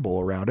uncomfortable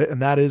around it.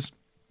 And that is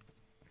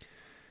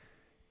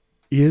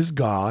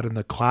God, in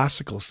the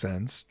classical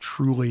sense,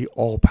 truly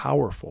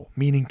all-powerful?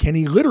 Meaning, can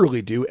he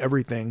literally do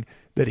everything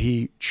that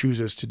he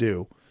chooses to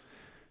do?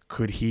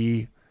 Could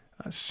he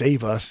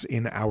save us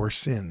in our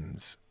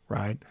sins,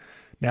 right?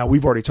 Now,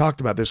 we've already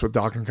talked about this with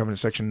Doctrine and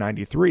Covenants section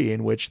 93,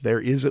 in which there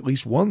is at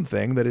least one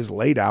thing that is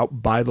laid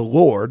out by the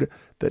Lord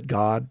that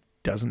God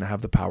doesn't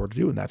have the power to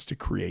do, and that's to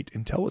create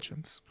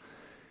intelligence.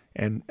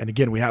 And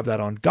again, we have that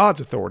on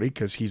God's authority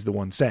because he's the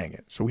one saying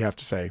it. So we have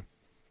to say,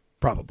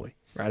 probably,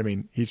 right? I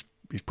mean, he's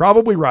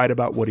probably right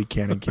about what he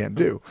can and can't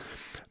do.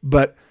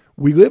 But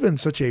we live in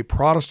such a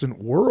Protestant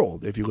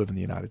world, if you live in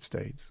the United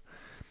States,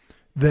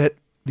 that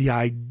the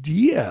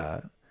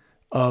idea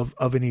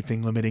of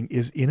anything limiting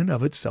is in and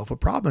of itself a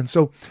problem. And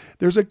so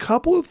there's a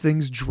couple of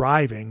things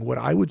driving what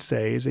I would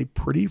say is a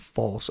pretty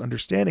false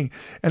understanding.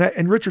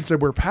 And Richard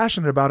said we're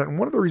passionate about it. And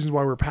one of the reasons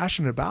why we're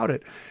passionate about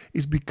it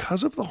is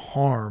because of the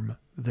harm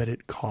that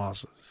it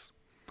causes.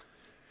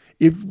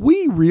 If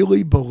we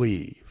really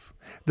believe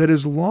that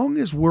as long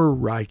as we're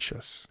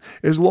righteous,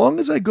 as long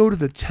as I go to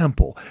the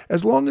temple,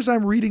 as long as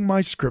I'm reading my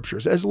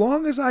scriptures, as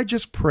long as I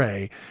just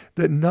pray,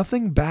 that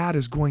nothing bad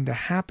is going to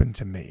happen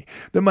to me,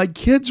 that my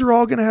kids are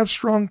all going to have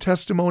strong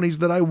testimonies,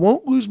 that I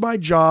won't lose my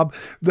job,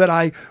 that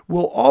I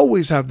will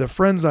always have the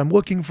friends I'm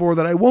looking for,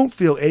 that I won't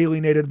feel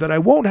alienated, that I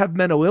won't have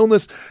mental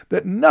illness,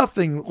 that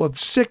nothing of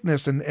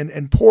sickness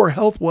and poor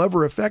health will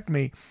ever affect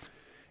me.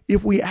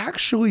 If we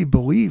actually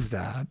believe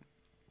that,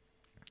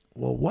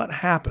 well, what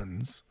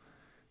happens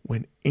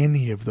when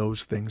any of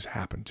those things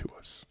happen to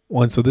us?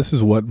 Well, and so this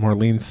is what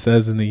Marlene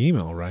says in the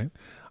email, right?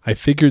 I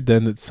figured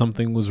then that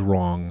something was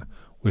wrong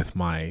with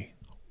my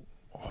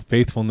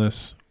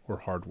faithfulness or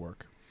hard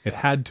work. It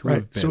had to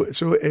have been.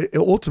 So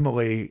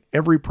ultimately,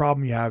 every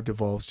problem you have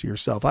devolves to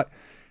yourself.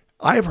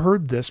 I've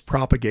heard this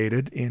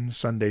propagated in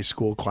Sunday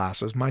school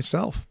classes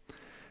myself.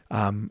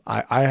 I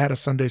had a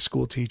Sunday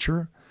school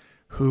teacher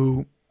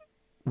who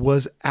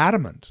was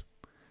adamant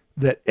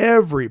that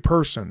every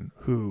person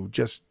who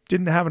just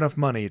didn't have enough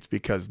money, it's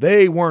because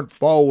they weren't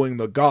following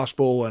the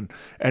gospel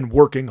and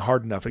working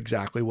hard enough.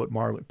 Exactly what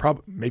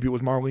Marlene, maybe it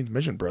was Marlene's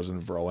mission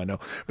president for all I know.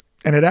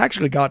 And it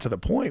actually got to the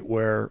point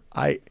where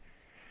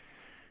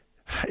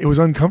it was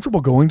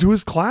uncomfortable going to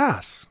his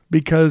class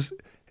because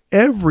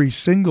every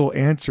single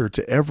answer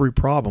to every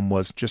problem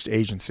was just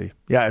agency.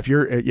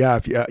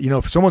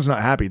 If someone's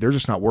not happy, they're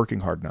just not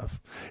working hard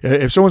enough.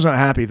 If someone's not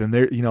happy, then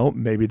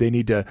maybe they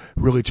need to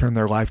really turn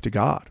their life to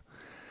God.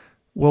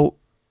 Well,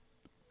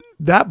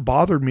 that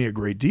bothered me a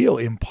great deal,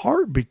 in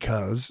part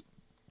because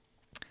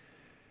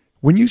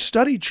when you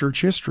study church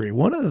history,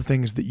 one of the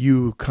things that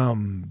you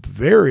come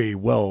very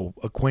well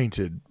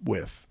acquainted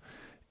with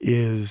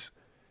is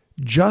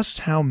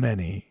just how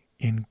many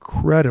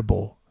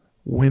incredible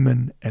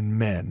women and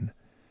men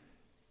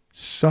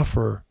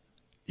suffer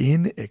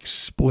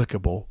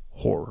inexplicable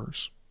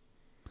horrors.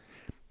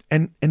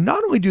 And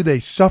not only do they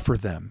suffer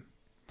them,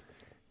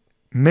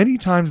 many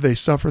times they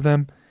suffer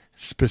them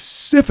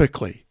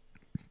specifically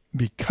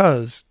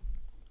because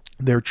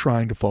they're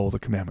trying to follow the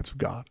commandments of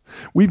God.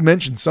 We've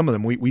mentioned some of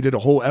them. We did a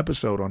whole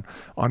episode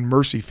on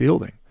Mercy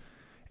Fielding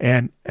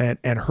and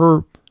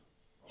her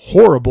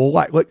horrible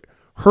life. Like,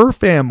 her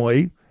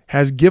family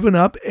has given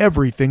up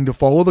everything to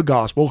follow the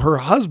gospel. Her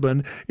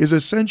husband is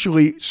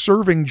essentially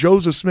serving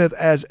Joseph Smith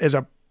as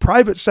a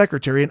private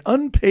secretary, an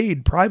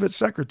unpaid private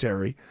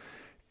secretary,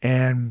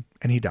 and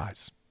he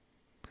dies.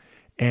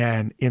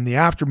 And in the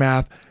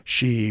aftermath,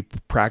 she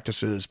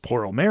practices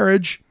plural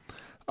marriage,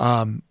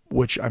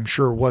 which I'm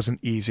sure wasn't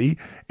easy.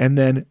 And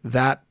then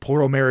that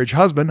plural marriage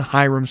husband,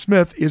 Hyrum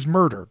Smith, is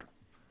murdered.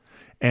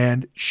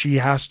 And she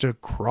has to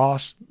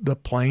cross the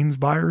plains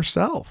by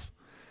herself.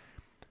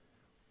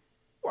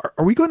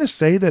 Are we going to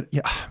say that,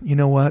 you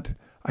know what?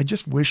 I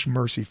just wish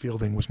Mercy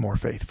Fielding was more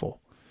faithful.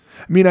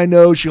 I mean, I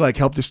know she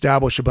helped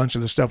establish a bunch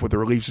of the stuff with the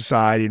Relief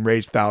Society and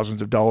raised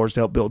thousands of dollars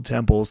to help build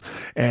temples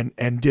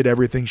and did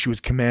everything she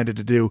was commanded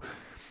to do.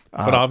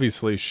 But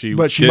obviously she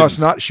must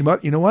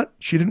not, you know what?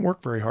 She didn't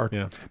work very hard.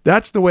 Yeah.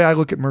 That's the way I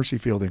look at Mercy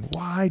Fielding.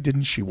 Why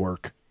didn't she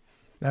work?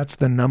 That's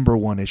the number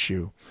one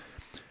issue.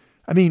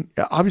 I mean,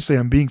 obviously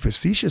I'm being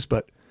facetious,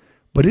 but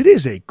it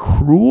is a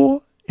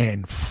cruel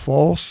and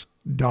false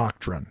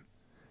doctrine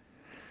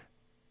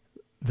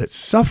that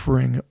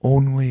suffering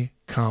only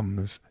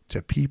comes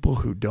to people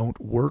who don't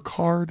work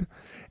hard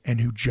and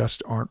who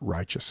just aren't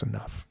righteous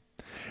enough.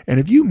 And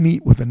if you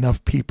meet with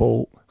enough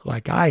people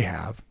like I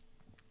have,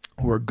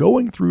 who are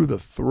going through the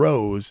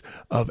throes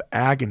of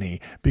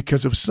agony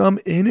because of some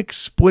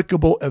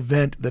inexplicable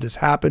event that has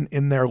happened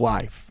in their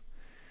life,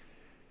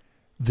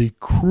 the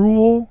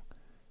cruel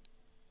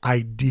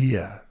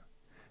idea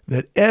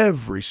that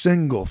every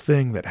single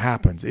thing that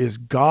happens is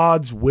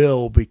God's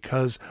will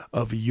because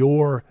of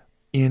your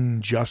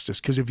injustice,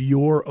 because of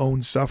your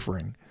own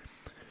suffering.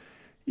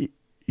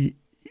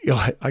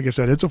 Like I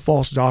said, it's a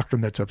false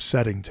doctrine that's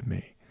upsetting to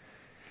me.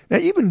 Now,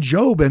 even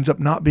Job ends up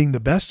not being the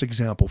best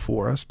example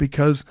for us,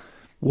 because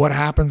what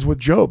happens with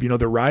Job?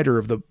 The writer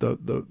of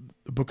the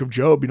book of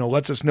Job,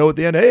 lets us know at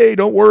the end, hey,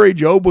 don't worry,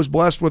 Job was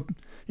blessed with,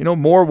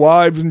 more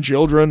wives and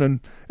children, and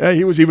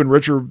he was even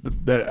richer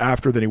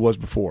after than he was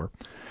before.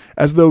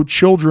 As though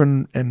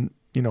children and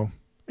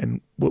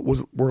what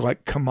were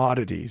like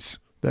commodities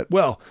That,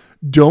 well,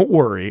 don't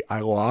worry,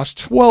 I lost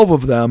 12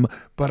 of them,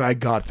 but I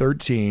got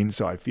 13.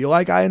 So I feel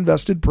like I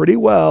invested pretty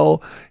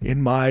well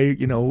in my,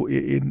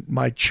 in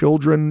my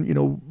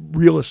children,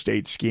 real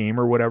estate scheme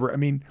or whatever. I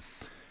mean,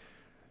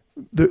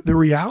 the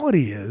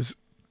reality is,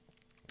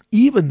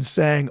 even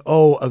saying,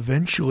 oh,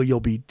 eventually you'll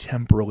be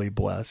temporally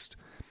blessed,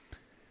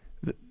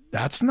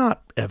 that's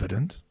not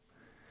evident.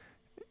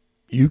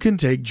 You can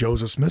take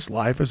Joseph Smith's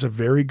life as a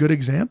very good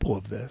example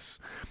of this.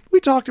 We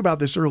talked about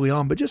this early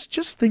on, but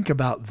just think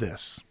about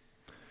this.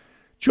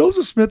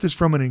 Joseph Smith is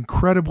from an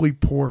incredibly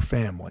poor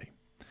family.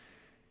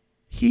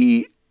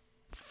 He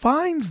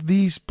finds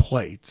these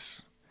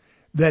plates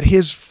that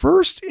his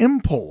first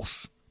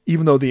impulse,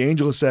 even though the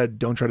angel has said,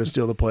 don't try to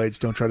steal the plates,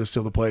 don't try to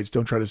steal the plates,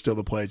 don't try to steal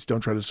the plates,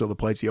 don't try to steal the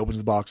plates. He opens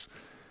the box.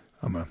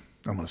 I'm going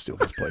to steal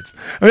those plates.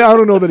 I mean, I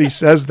don't know that he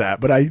says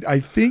that, but I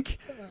think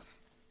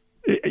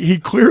he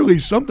clearly,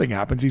 something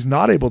happens. He's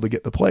not able to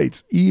get the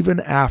plates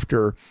even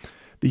after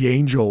the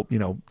angel,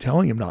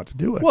 telling him not to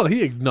do it. Well,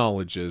 he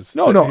acknowledges.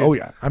 Oh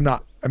yeah.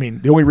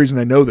 The only reason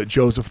I know that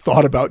Joseph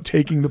thought about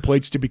taking the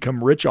plates to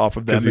become rich off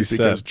of them is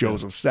because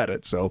Joseph said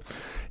it. So,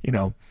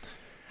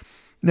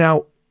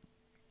 now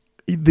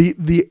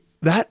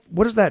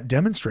what does that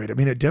demonstrate? I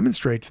mean, it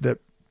demonstrates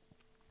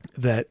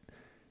that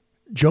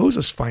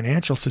Joseph's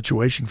financial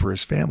situation for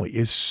his family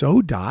is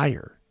so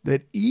dire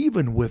that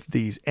even with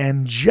these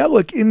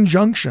angelic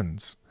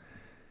injunctions,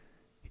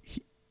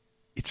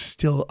 it's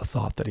still a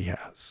thought that he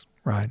has,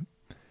 right?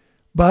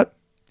 But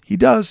he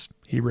does.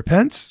 He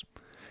repents.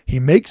 He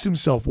makes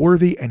himself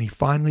worthy, and he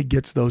finally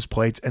gets those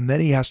plates, and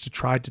then he has to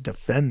try to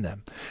defend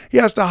them. He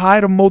has to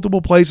hide them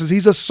multiple places.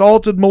 He's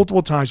assaulted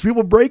multiple times.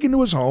 People break into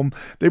his home.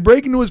 They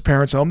break into his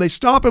parents' home. They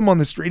stop him on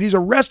the street. He's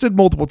arrested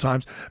multiple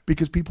times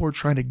because people are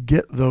trying to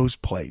get those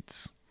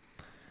plates.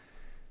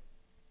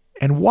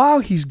 And while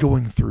he's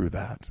going through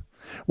that,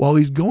 while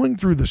he's going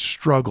through the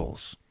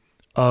struggles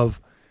of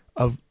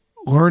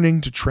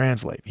learning to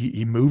translate,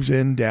 he moves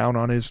in down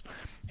on his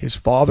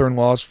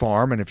father-in-law's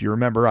farm. And if you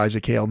remember,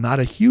 Isaac Hale, not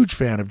a huge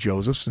fan of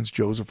Joseph, since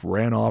Joseph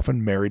ran off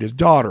and married his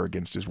daughter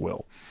against his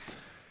will.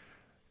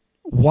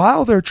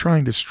 While they're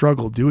trying to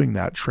struggle doing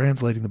that,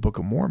 translating the Book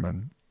of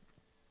Mormon,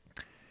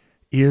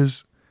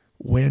 is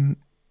when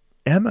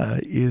Emma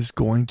is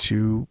going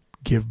to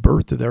give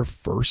birth to their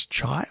first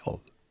child.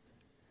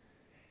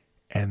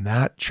 And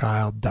that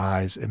child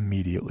dies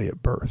immediately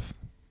at birth.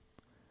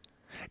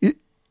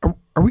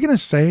 Are we going to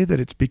say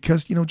that it's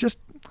because,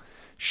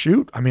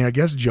 I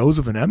guess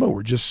Joseph and Emma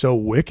were just so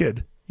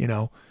wicked,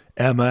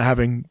 Emma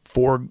having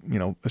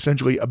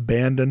essentially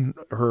abandoned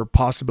her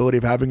possibility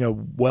of having a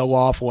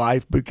well-off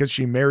life because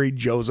she married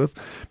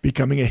Joseph,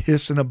 becoming a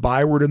hiss and a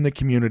byword in the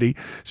community,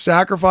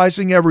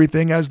 sacrificing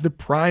everything as the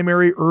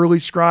primary early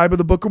scribe of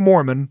the Book of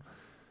Mormon.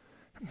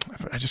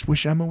 I just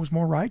wish Emma was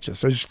more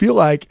righteous. I just feel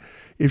like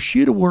if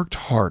she'd have worked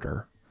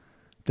harder,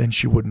 then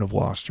she wouldn't have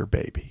lost her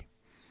baby.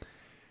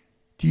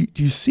 Do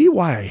you see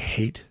why I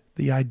hate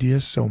the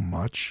idea so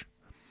much?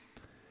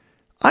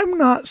 I'm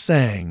not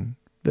saying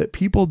that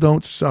people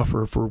don't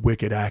suffer for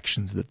wicked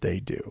actions that they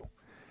do.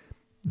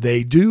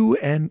 They do,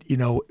 and,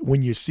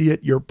 when you see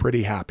it, you're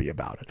pretty happy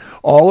about it.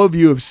 All of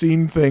you have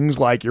seen things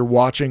like you're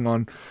watching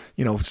on,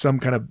 some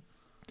kind of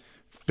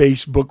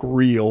Facebook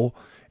reel,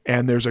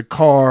 and there's a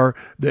car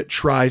that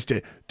tries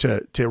to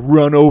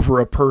run over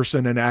a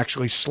person and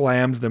actually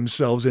slams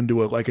themselves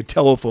into a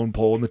telephone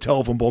pole, and the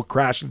telephone pole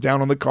crashes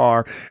down on the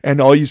car. And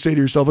all you say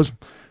to yourself is,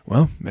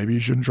 well, maybe you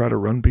shouldn't try to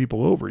run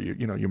people over.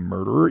 You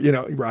murderer,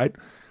 right?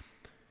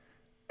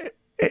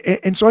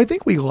 And so I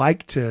think we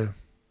like to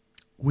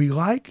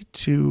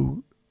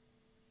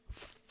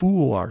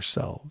fool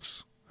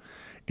ourselves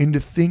into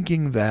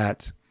thinking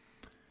that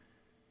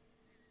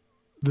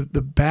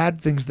the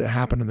bad things that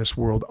happen in this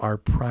world are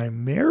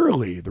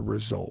primarily the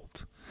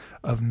result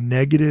of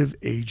negative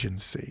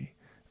agency,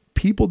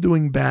 people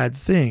doing bad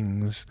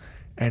things,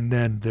 and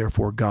then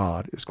therefore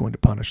God is going to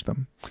punish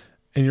them.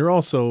 And you're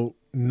also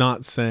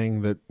not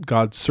saying that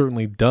God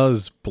certainly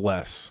does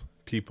bless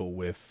people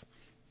with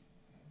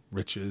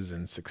riches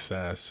and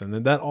success, and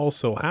that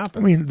also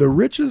happens. I mean, the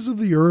riches of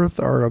the earth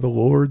are the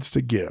Lord's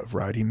to give,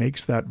 right? He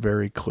makes that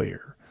very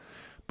clear.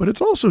 But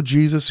it's also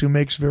Jesus who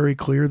makes very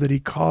clear that he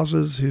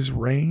causes his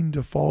rain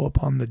to fall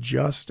upon the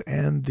just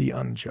and the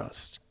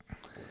unjust.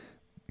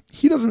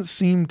 He doesn't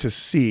seem to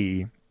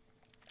see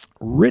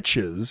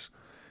riches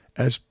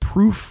as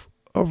proof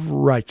of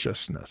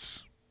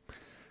righteousness,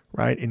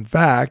 right? In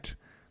fact,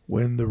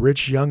 when the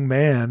rich young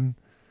man,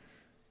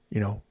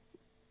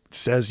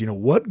 says,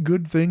 what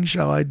good thing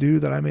shall I do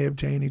that I may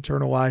obtain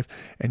eternal life?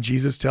 And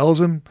Jesus tells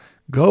him,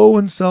 go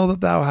and sell that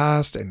thou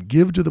hast and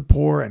give to the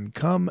poor and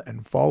come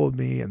and follow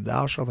me, and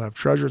thou shalt have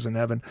treasures in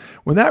heaven.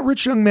 When that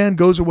rich young man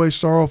goes away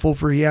sorrowful,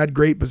 for he had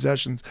great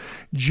possessions,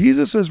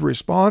 Jesus'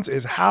 response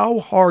is,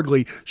 how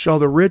hardly shall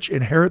the rich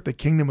inherit the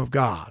kingdom of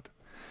God?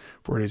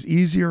 For it is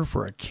easier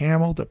for a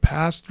camel to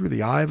pass through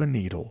the eye of a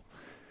needle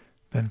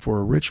than for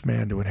a rich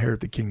man to inherit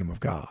the kingdom of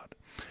God.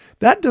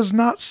 That does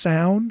not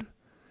sound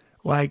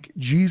like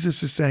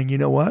Jesus is saying, you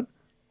know what?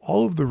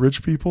 All of the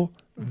rich people,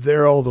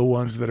 they're all the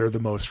ones that are the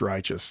most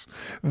righteous.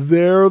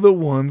 They're the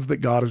ones that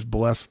God has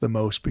blessed the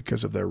most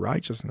because of their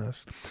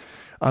righteousness.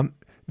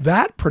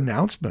 That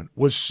pronouncement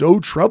was so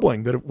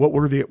troubling that what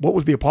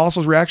was the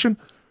apostles' reaction?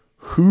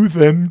 Who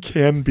then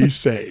can be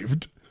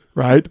saved,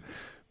 right?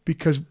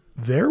 Because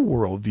their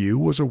worldview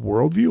was a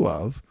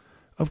worldview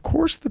of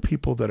course, the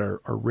people that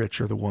are rich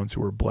are the ones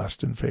who are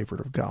blessed and favored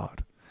of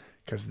God,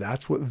 because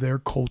that's what their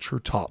culture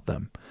taught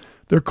them.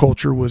 Their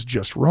culture was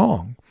just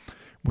wrong.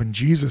 When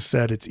Jesus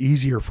said it's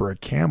easier for a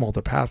camel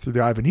to pass through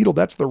the eye of a needle,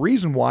 that's the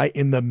reason why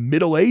in the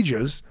Middle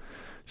Ages,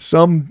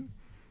 some,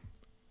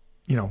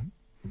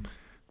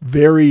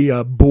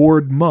 very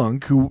bored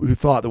monk who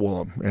thought that,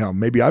 well,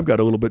 maybe I've got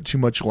a little bit too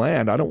much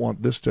land. I don't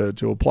want this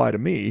to apply to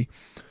me,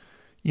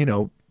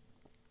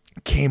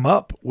 came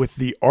up with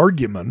the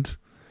argument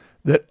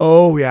that,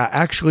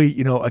 actually,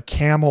 a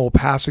camel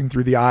passing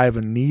through the eye of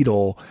a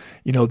needle,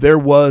 there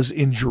was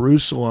in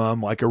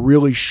Jerusalem like a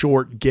really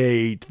short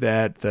gate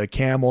that the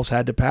camels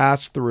had to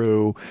pass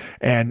through,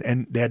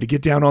 and they had to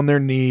get down on their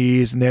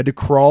knees, and they had to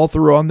crawl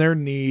through on their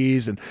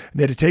knees, and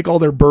they had to take all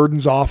their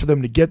burdens off of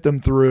them to get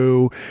them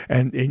through,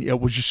 and it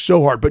was just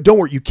so hard. But don't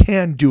worry, you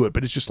can do it,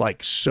 but it's just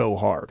like so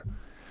hard.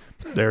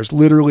 There's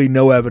literally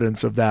no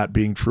evidence of that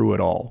being true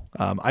at all.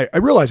 I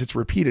realize it's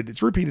repeated.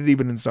 It's repeated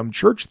even in some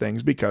church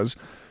things because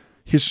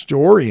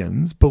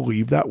historians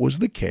believe that was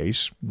the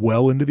case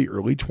well into the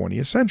early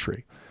 20th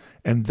century.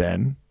 And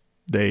then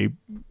they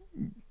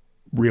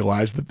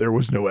realized that there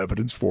was no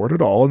evidence for it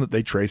at all, and that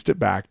they traced it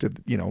back to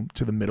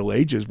the Middle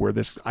Ages, where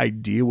this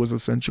idea was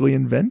essentially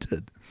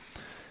invented.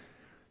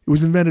 It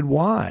was invented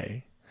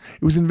why?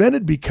 It was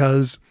invented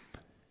because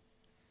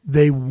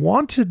they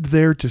wanted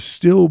there to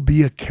still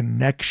be a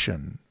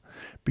connection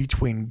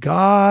between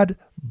God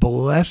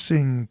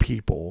blessing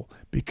people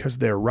because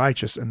they're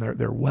righteous and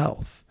their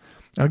wealth.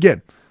 Now,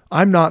 again,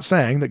 I'm not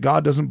saying that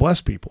God doesn't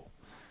bless people.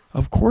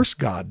 Of course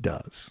God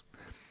does.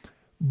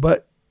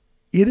 But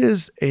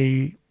it's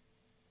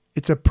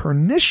a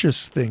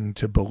pernicious thing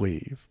to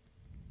believe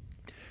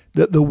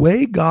that the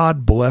way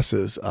God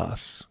blesses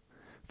us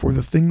for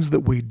the things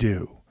that we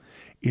do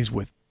is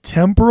with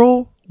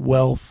temporal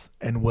wealth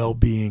and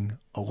well-being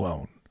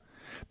alone.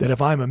 That if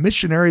I'm a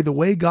missionary, the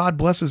way God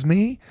blesses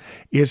me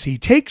is he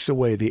takes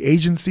away the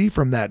agency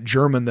from that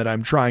German that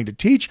I'm trying to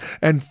teach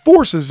and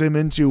forces him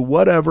into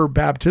whatever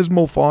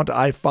baptismal font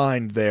I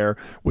find there,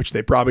 which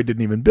they probably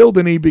didn't even build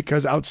any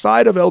because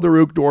outside of Elder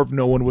Uchtdorf,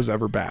 no one was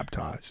ever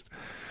baptized.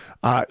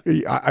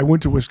 I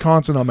went to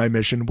Wisconsin on my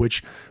mission,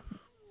 which,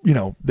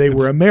 they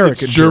were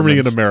American it's Germany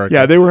Germans. and America.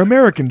 Yeah, they were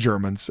American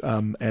Germans.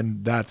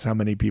 And that's how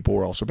many people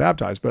were also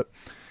baptized.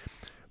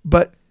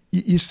 But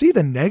you see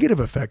the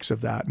negative effects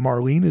of that.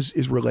 Marlene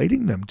is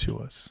relating them to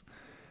us.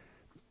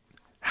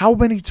 How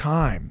many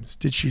times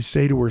did she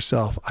say to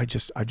herself, I've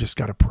just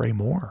got to pray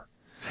more.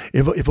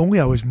 If only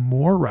I was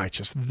more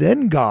righteous,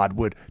 then God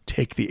would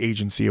take the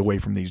agency away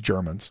from these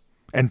Germans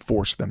and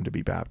force them to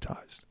be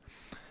baptized.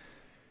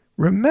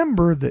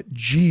 Remember that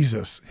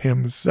Jesus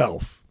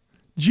himself,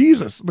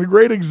 Jesus, the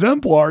great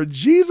exemplar,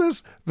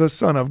 Jesus, the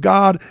Son of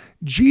God,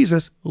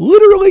 Jesus,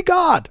 literally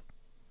God.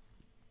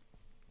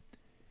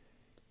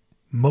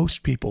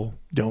 Most people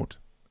don't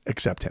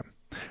accept him.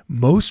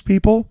 Most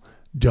people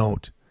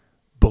don't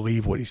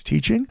believe what he's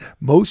teaching.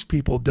 Most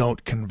people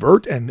don't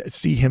convert and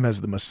see him as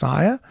the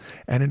Messiah.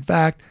 And in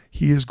fact,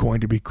 he is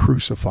going to be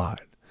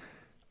crucified.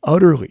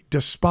 Utterly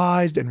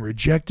despised and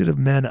rejected of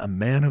men, a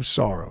man of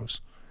sorrows.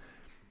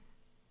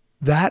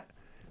 That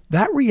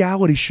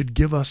reality should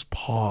give us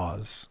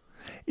pause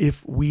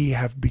if we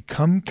have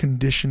become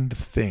conditioned to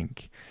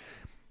think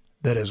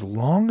that as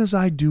long as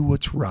I do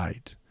what's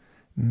right,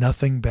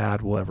 nothing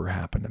bad will ever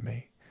happen to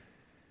me.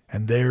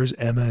 And there's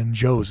Emma and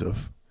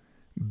Joseph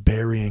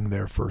burying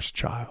their first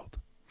child.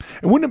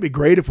 And wouldn't it be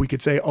great if we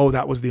could say,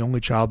 that was the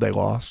only child they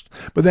lost?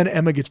 But then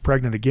Emma gets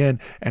pregnant again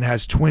and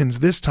has twins,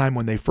 this time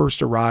when they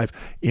first arrive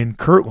in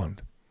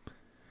Kirtland.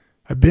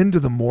 I've been to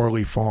the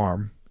Morley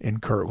farm in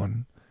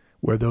Kirtland,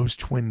 where those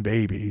twin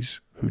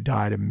babies who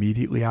died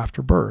immediately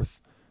after birth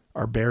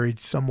are buried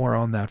somewhere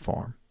on that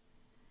farm.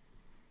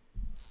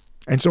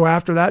 And so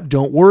after that,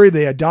 don't worry,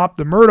 they adopt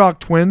the Murdoch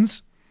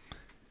twins,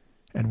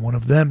 and one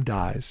of them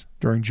dies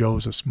during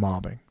Joseph's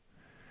mobbing.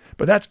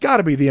 But that's got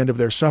to be the end of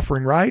their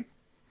suffering, right?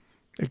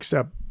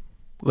 Except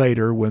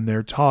later when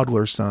their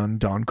toddler son,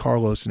 Don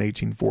Carlos in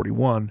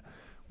 1841,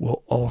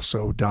 will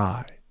also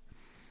die.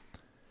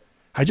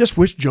 I just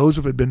wish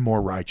Joseph had been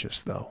more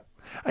righteous, though.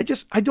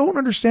 I don't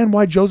understand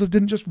why Joseph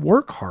didn't just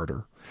work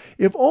harder.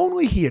 If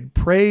only he had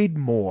prayed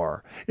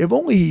more, if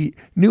only he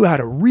knew how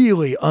to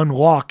really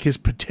unlock his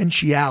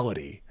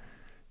potentiality,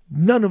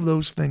 none of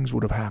those things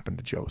would have happened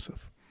to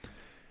Joseph.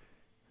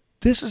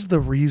 This is the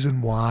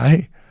reason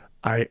why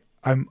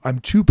I'm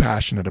too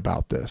passionate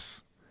about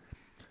this.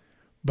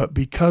 But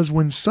because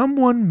when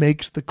someone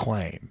makes the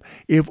claim,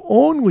 if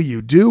only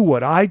you do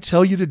what I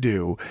tell you to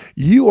do,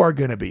 you are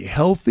going to be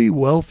healthy,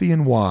 wealthy,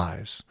 and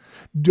wise.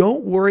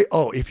 Don't worry.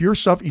 If you're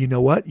suffering, you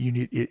know what?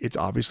 It's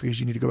obviously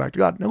because you need to go back to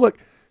God. Now look,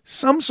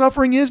 some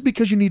suffering is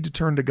because you need to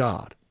turn to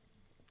God.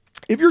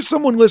 If you're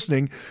someone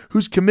listening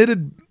who's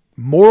committed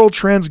moral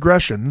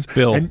transgressions,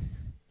 Bill. and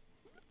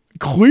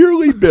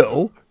clearly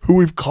Bill, who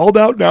we've called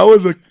out now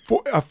as a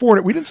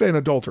fornicator. We didn't say an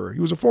adulterer. He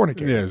was a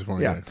fornicator. Yeah, he was a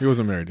fornicator. He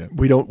wasn't married yet.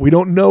 We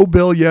don't know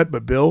Bill yet,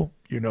 but Bill,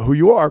 you know who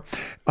you are.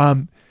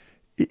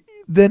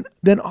 Then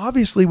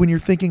obviously when you're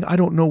thinking, I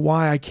don't know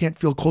why I can't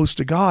feel close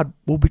to God,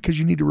 well, because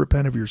you need to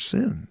repent of your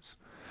sins.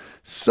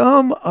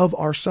 Some of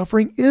our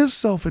suffering is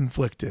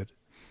self-inflicted,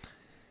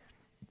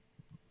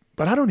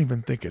 but I don't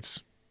even think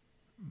it's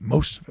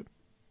most of it.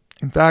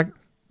 In fact,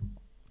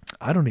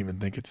 I don't even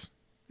think it's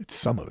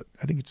some of it.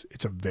 I think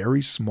it's a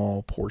very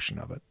small portion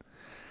of it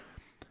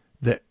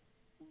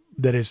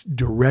that is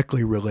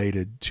directly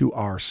related to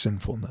our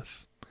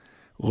sinfulness.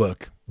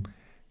 Look,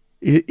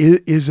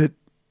 is it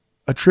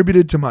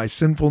attributed to my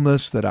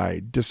sinfulness that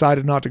I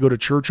decided not to go to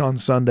church on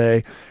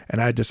Sunday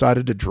and I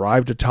decided to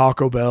drive to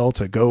Taco Bell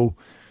to go,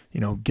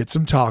 get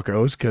some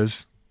tacos?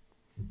 Because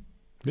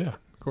yeah,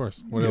 of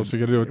course. What else are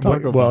you gonna do with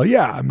Taco Bell? Well,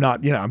 yeah, I'm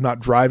not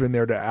driving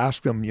there to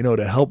ask them,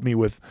 to help me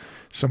with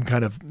some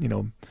kind of,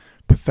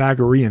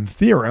 Pythagorean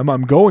theorem.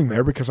 I'm going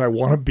there because I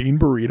want a bean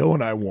burrito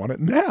and I want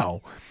it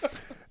now.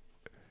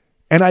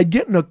 And I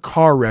get in a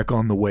car wreck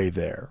on the way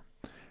there.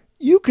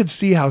 You could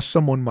see how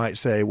someone might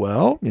say,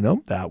 well,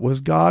 that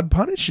was God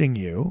punishing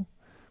you.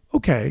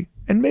 Okay.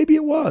 And maybe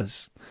it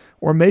was.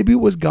 Or maybe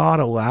it was God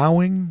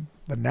allowing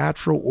the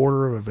natural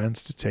order of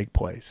events to take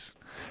place.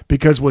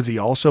 Because was he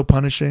also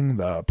punishing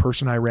the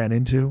person I ran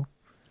into?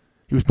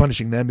 He was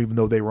punishing them even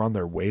though they were on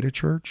their way to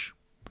church.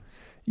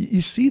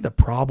 You see the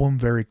problem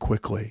very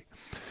quickly.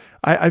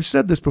 I've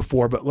said this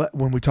before, but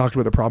when we talked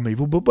about the problem of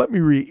evil, but let me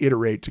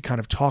reiterate to kind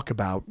of talk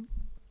about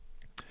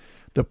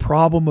the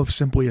problem of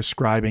simply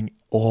ascribing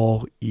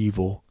all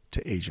evil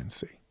to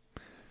agency.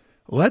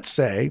 Let's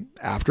say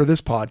after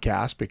this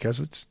podcast,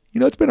 because it's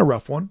been a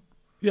rough one.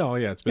 Yeah, oh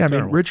yeah, it's been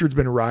terrible. Richard's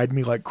been riding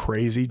me like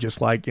crazy,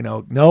 just like,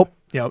 nope,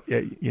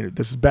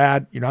 this is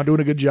bad. You're not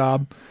doing a good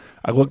job.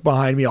 I look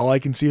behind me. All I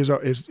can see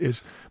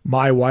is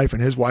my wife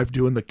and his wife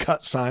doing the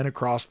cut sign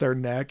across their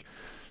neck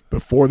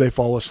before they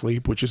fall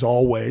asleep, which is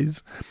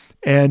always.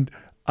 And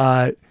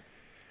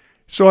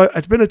so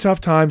it's been a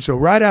tough time. So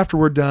right after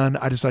we're done,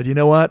 I decided, you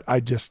know what? I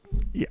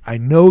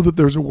know that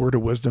there's a word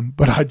of wisdom,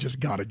 but I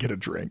just got to get a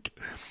drink.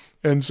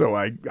 And so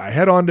I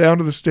head on down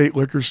to the state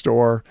liquor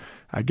store.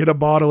 I get a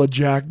bottle of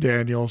Jack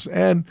Daniels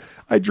and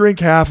I drink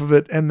half of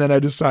it. And then I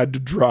decide to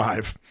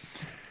drive.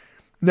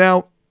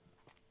 Now,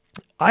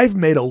 I've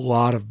made a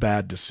lot of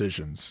bad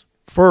decisions.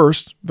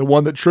 First, the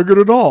one that triggered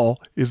it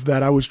all is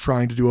that I was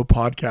trying to do a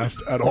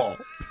podcast at all.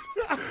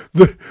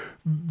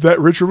 That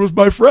Richard was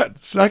my friend.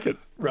 Second,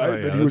 right? Oh,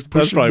 yeah, that he was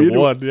pushing me probably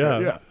one.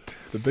 Yeah.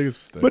 The biggest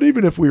mistake. But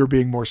even if we were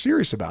being more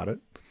serious about it,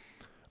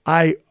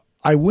 I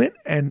went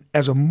and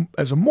as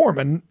a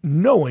Mormon,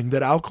 knowing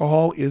that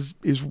alcohol is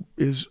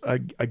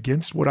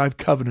against what I've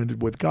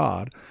covenanted with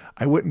God,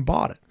 I went and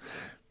bought it.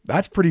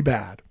 That's pretty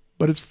bad.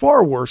 But it's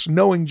far worse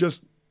knowing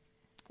just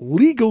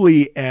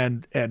legally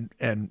and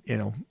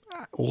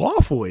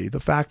lawfully the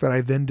fact that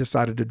I then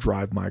decided to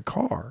drive my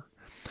car.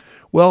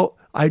 Well,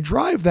 I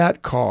drive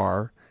that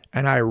car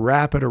and I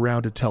wrap it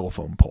around a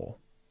telephone pole.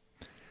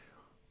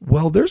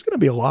 Well, there's going to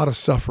be a lot of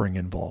suffering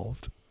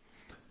involved.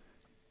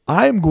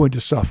 I am going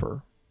to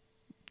suffer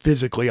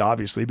physically,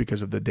 obviously,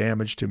 because of the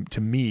damage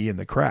to me in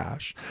the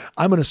crash.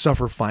 I'm going to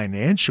suffer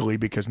financially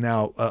because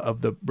now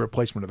of the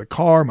replacement of the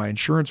car, my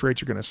insurance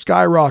rates are going to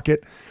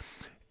skyrocket.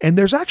 And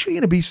there's actually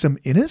going to be some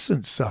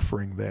innocent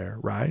suffering there,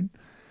 right?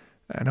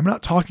 And I'm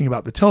not talking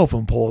about the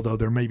telephone pole, though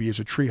there maybe is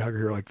a tree hugger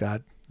here like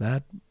that.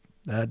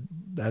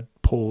 That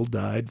pole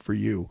died for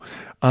you.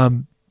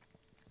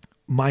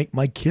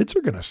 My kids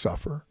are going to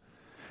suffer.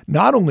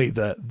 Not only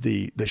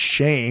the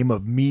shame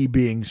of me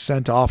being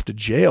sent off to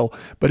jail,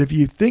 but if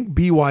you think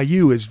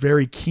BYU is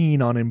very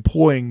keen on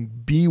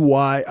employing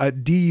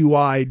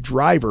DUI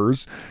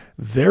drivers,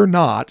 they're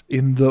not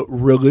in the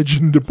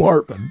religion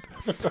department.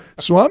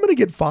 So I'm going to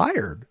get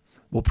fired.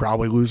 We'll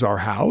probably lose our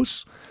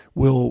house.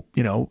 We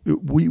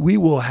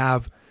will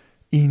have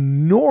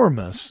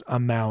enormous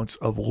amounts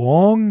of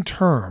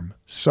long-term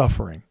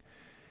suffering.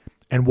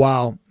 And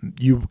while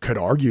you could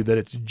argue that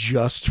it's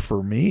just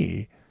for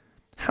me,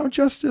 how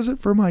just is it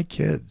for my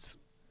kids?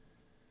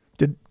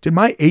 Did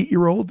my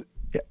 8-year-old?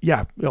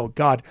 Yeah. Oh,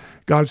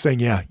 God's saying,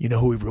 yeah, you know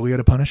who we really had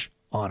to punish?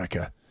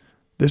 Annika.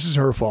 This is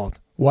her fault.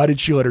 Why did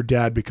she let her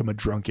dad become a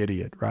drunk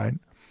idiot, right?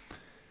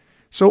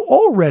 So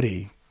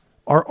already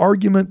our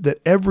argument that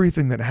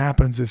everything that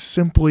happens is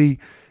simply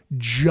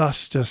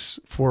justice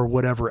for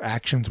whatever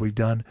actions we've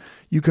done,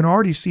 you can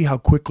already see how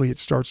quickly it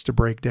starts to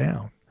break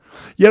down.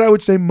 Yet I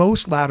would say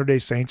most Latter-day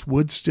Saints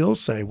would still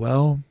say,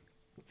 well,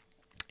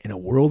 in a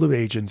world of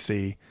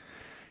agency,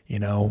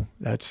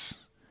 that's,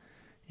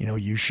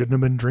 you shouldn't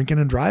have been drinking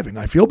and driving.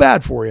 I feel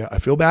bad for you. I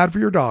feel bad for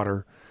your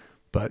daughter,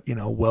 but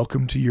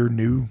welcome to your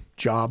new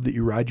job that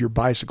you ride your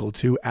bicycle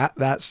to at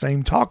that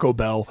same Taco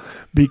Bell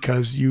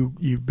because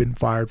you've been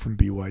fired from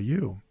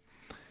BYU.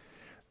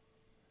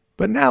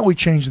 But now we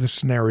change the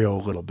scenario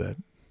a little bit.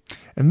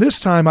 And this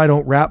time I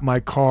don't wrap my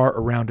car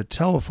around a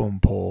telephone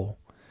pole.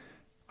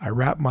 I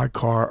wrap my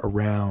car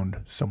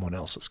around someone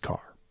else's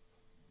car.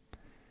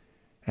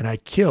 And I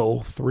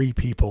kill 3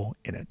 people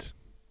in it.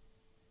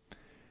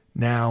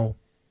 Now,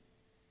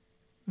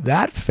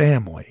 that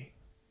family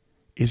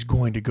is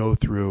going to go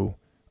through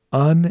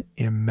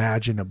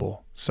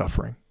unimaginable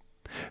suffering.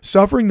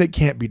 Suffering that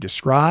can't be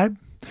described.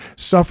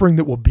 Suffering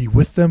that will be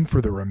with them for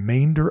the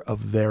remainder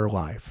of their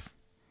life.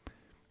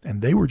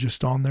 And they were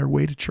just on their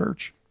way to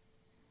church.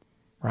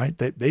 Right?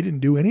 They didn't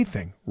do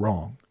anything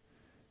wrong.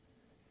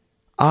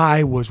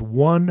 I was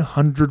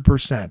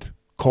 100%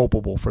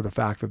 culpable for the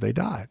fact that they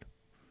died.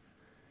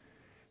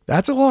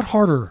 That's a lot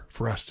harder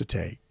for us to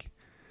take,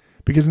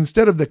 because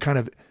instead of the kind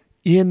of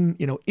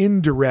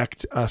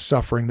indirect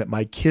suffering that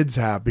my kids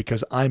have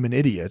because I'm an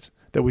idiot,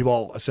 that we've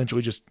all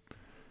essentially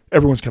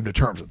everyone's come to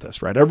terms with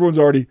this, right?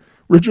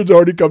 Richard's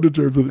already come to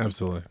terms with it.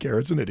 Absolutely.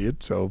 Garrett's an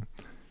idiot, so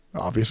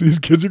obviously his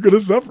kids are going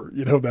to suffer.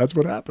 That's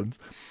what happens.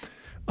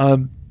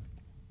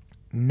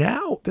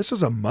 Now, this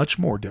is a much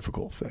more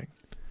difficult thing,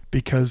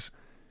 because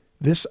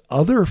this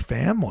other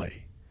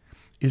family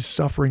is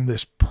suffering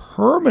this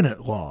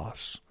permanent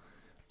loss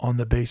on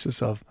the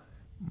basis of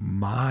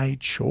my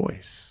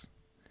choice.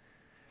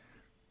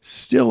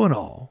 Still in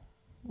all,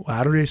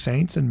 Latter-day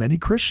Saints and many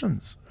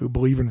Christians who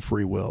believe in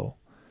free will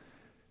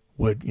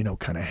would,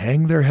 kind of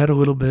hang their head a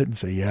little bit and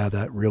say, yeah,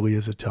 that really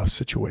is a tough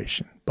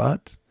situation.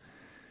 But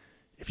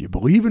if you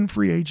believe in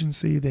free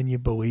agency, then you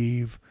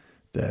believe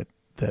that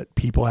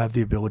people have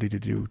the ability to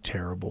do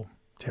terrible,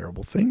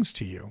 terrible things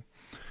to you.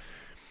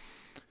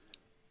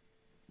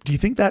 Do you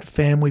think that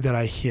family that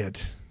I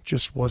hit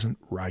just wasn't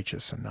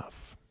righteous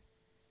enough?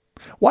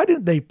 Why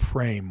didn't they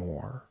pray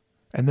more?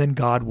 And then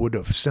God would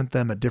have sent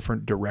them a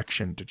different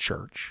direction to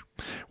church.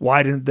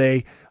 Why didn't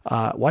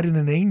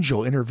an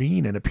angel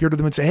intervene and appear to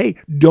them and say, hey,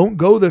 don't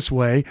go this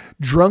way.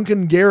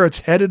 Drunken Garrett's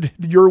headed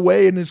your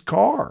way in his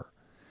car.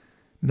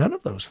 None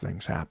of those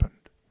things happened.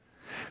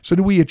 So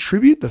do we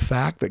attribute the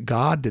fact that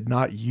God did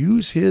not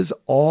use his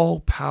all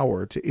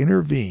power to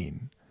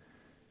intervene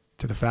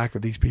to the fact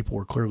that these people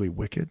were clearly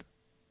wicked?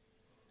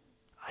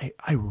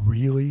 I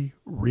really,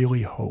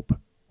 really hope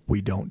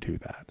we don't do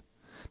that.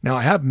 Now,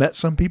 I have met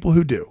some people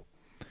who do,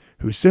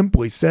 who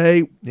simply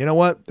say, you know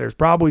what, there's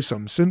probably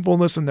some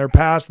sinfulness in their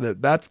past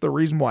that's the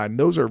reason why. And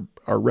those are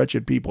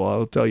wretched people.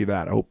 I'll tell you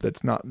that. I hope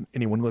that's not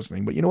anyone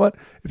listening. But you know what?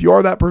 If you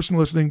are that person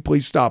listening,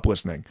 please stop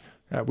listening.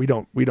 We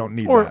don't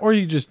need that. Or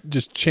you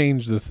just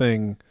change the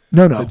thing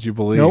no. that you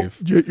believe. Nope.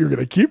 You're going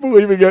to keep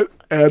believing it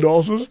and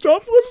also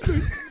stop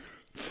listening.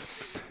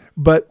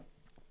 But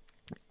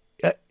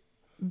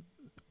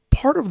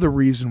part of the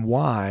reason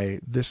why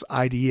this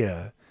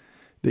idea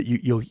that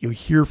you'll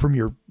hear from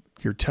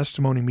your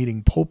testimony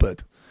meeting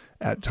pulpit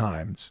at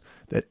times,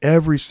 that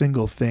every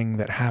single thing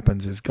that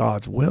happens is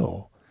God's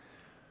will.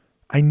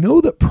 I know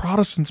that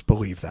Protestants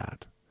believe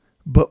that,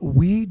 but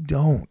we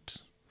don't.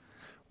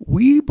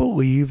 We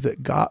believe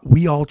that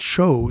we all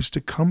chose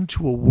to come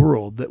to a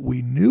world that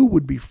we knew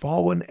would be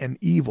fallen and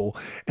evil,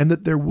 and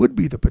that there would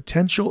be the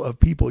potential of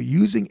people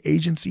using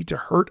agency to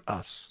hurt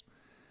us.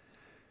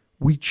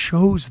 We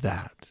chose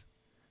that.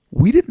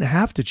 We didn't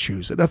have to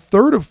choose it. A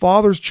third of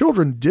Father's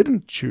children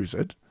didn't choose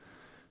it.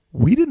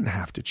 We didn't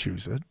have to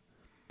choose it,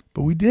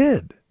 but we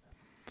did.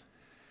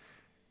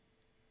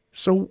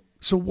 So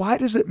why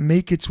does it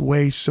make its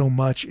way so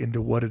much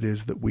into what it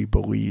is that we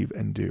believe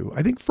and do?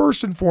 I think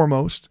first and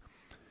foremost,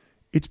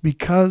 it's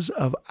because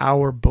of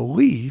our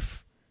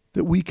belief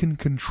that we can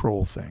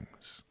control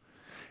things.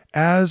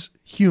 As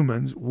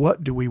humans,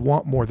 what do we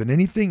want more than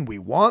anything? We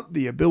want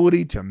the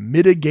ability to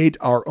mitigate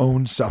our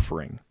own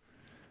suffering.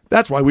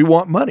 That's why we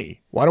want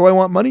money. Why do I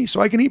want money? So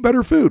I can eat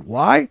better food.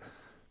 Why?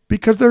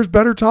 Because there's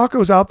better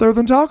tacos out there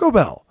than Taco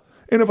Bell.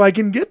 And if I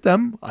can get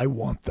them, I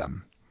want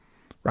them.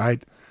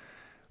 Right?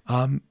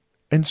 And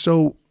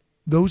so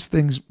those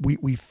things,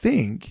 we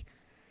think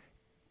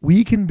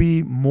we can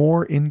be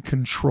more in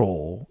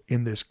control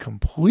in this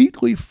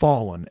completely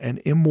fallen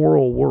and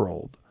immoral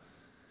world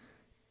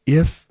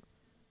if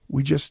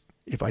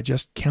I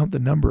just count the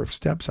number of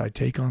steps I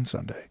take on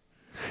Sunday.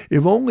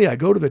 If only I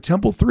go to the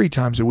temple 3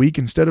 times a week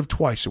instead of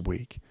twice a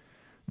week,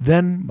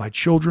 then my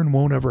children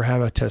won't ever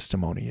have a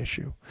testimony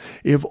issue.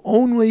 If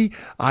only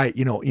I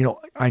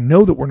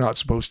know that we're not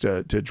supposed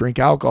to drink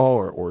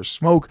alcohol or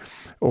smoke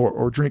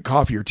or drink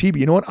coffee or tea,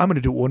 but you know what? I'm going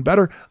to do one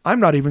better. I'm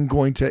not even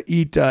going to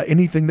eat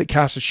anything that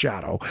casts a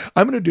shadow.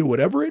 I'm going to do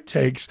whatever it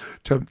takes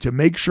to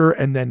make sure.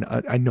 And then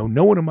I know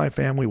no one in my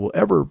family will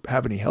ever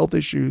have any health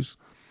issues.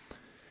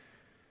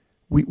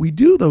 We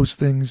do those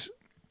things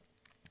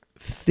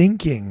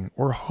thinking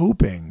or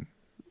hoping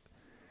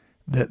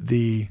that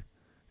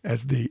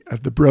as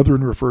the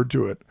brethren referred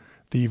to it,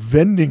 the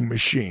vending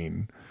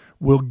machine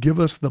will give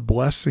us the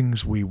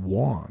blessings we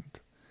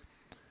want.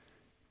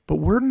 But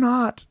we're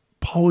not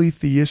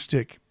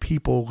polytheistic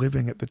people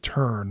living at the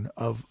turn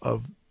of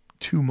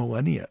 2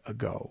 millennia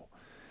ago.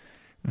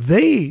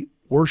 They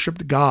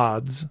worshiped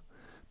gods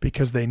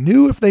because they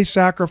knew if they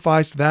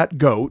sacrificed that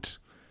goat,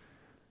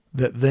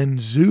 that then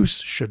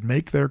Zeus should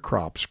make their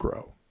crops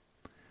grow.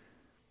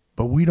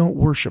 But we don't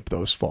worship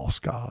those false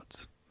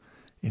gods.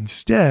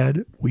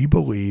 Instead, we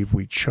believe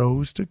we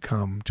chose to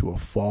come to a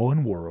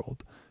fallen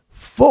world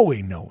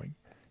fully knowing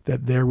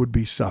that there would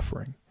be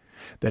suffering,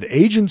 that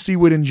agency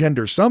would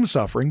engender some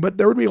suffering, but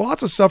there would be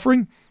lots of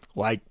suffering,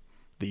 like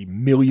the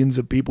millions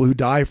of people who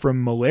die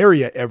from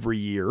malaria every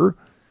year,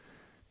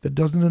 that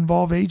doesn't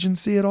involve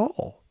agency at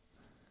all.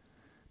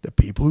 The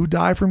people who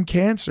die from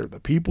cancer, the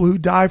people who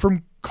die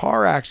from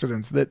car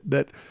accidents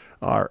that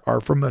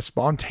are from a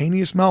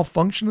spontaneous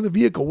malfunction of the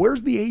vehicle.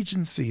 Where's the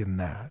agency in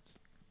that?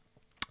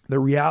 The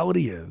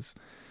reality is,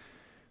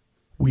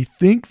 we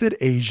think that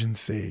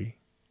agency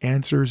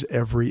answers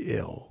every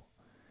ill,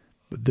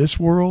 but this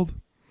world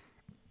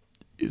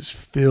is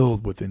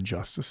filled with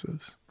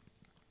injustices.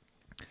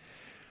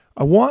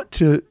 I want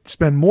to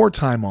spend more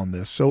time on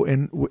this. So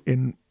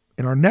in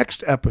our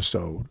next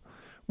episode,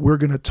 we're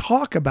going to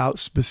talk about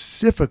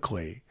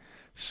specifically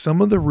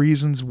some of the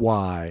reasons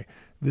why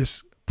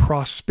this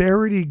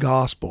prosperity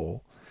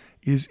gospel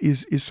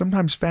is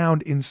sometimes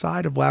found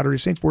inside of Latter-day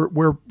Saints,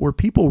 where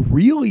people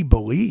really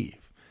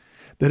believe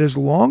that as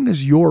long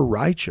as you're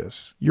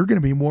righteous, you're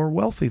going to be more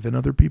wealthy than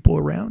other people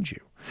around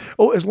you.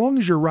 Oh, as long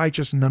as you're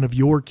righteous, none of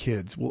your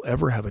kids will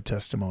ever have a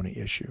testimony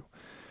issue.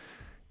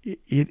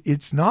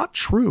 It's not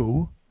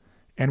true,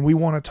 and we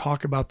want to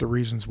talk about the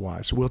reasons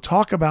why. So we'll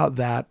talk about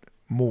that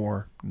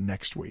more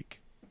next week.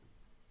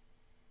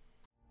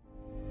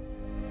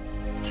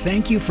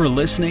 Thank you for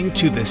listening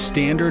to the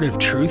Standard of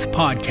Truth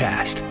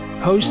podcast,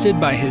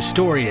 hosted by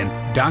historian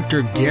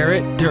Dr.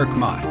 Garrett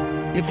Dirkmaat.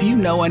 If you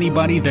know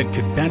anybody that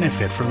could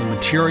benefit from the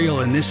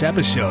material in this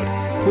episode,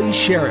 please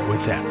share it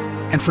with them.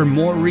 And for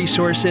more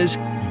resources,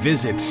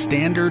 visit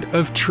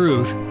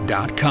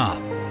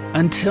standardoftruth.com.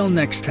 Until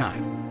next time.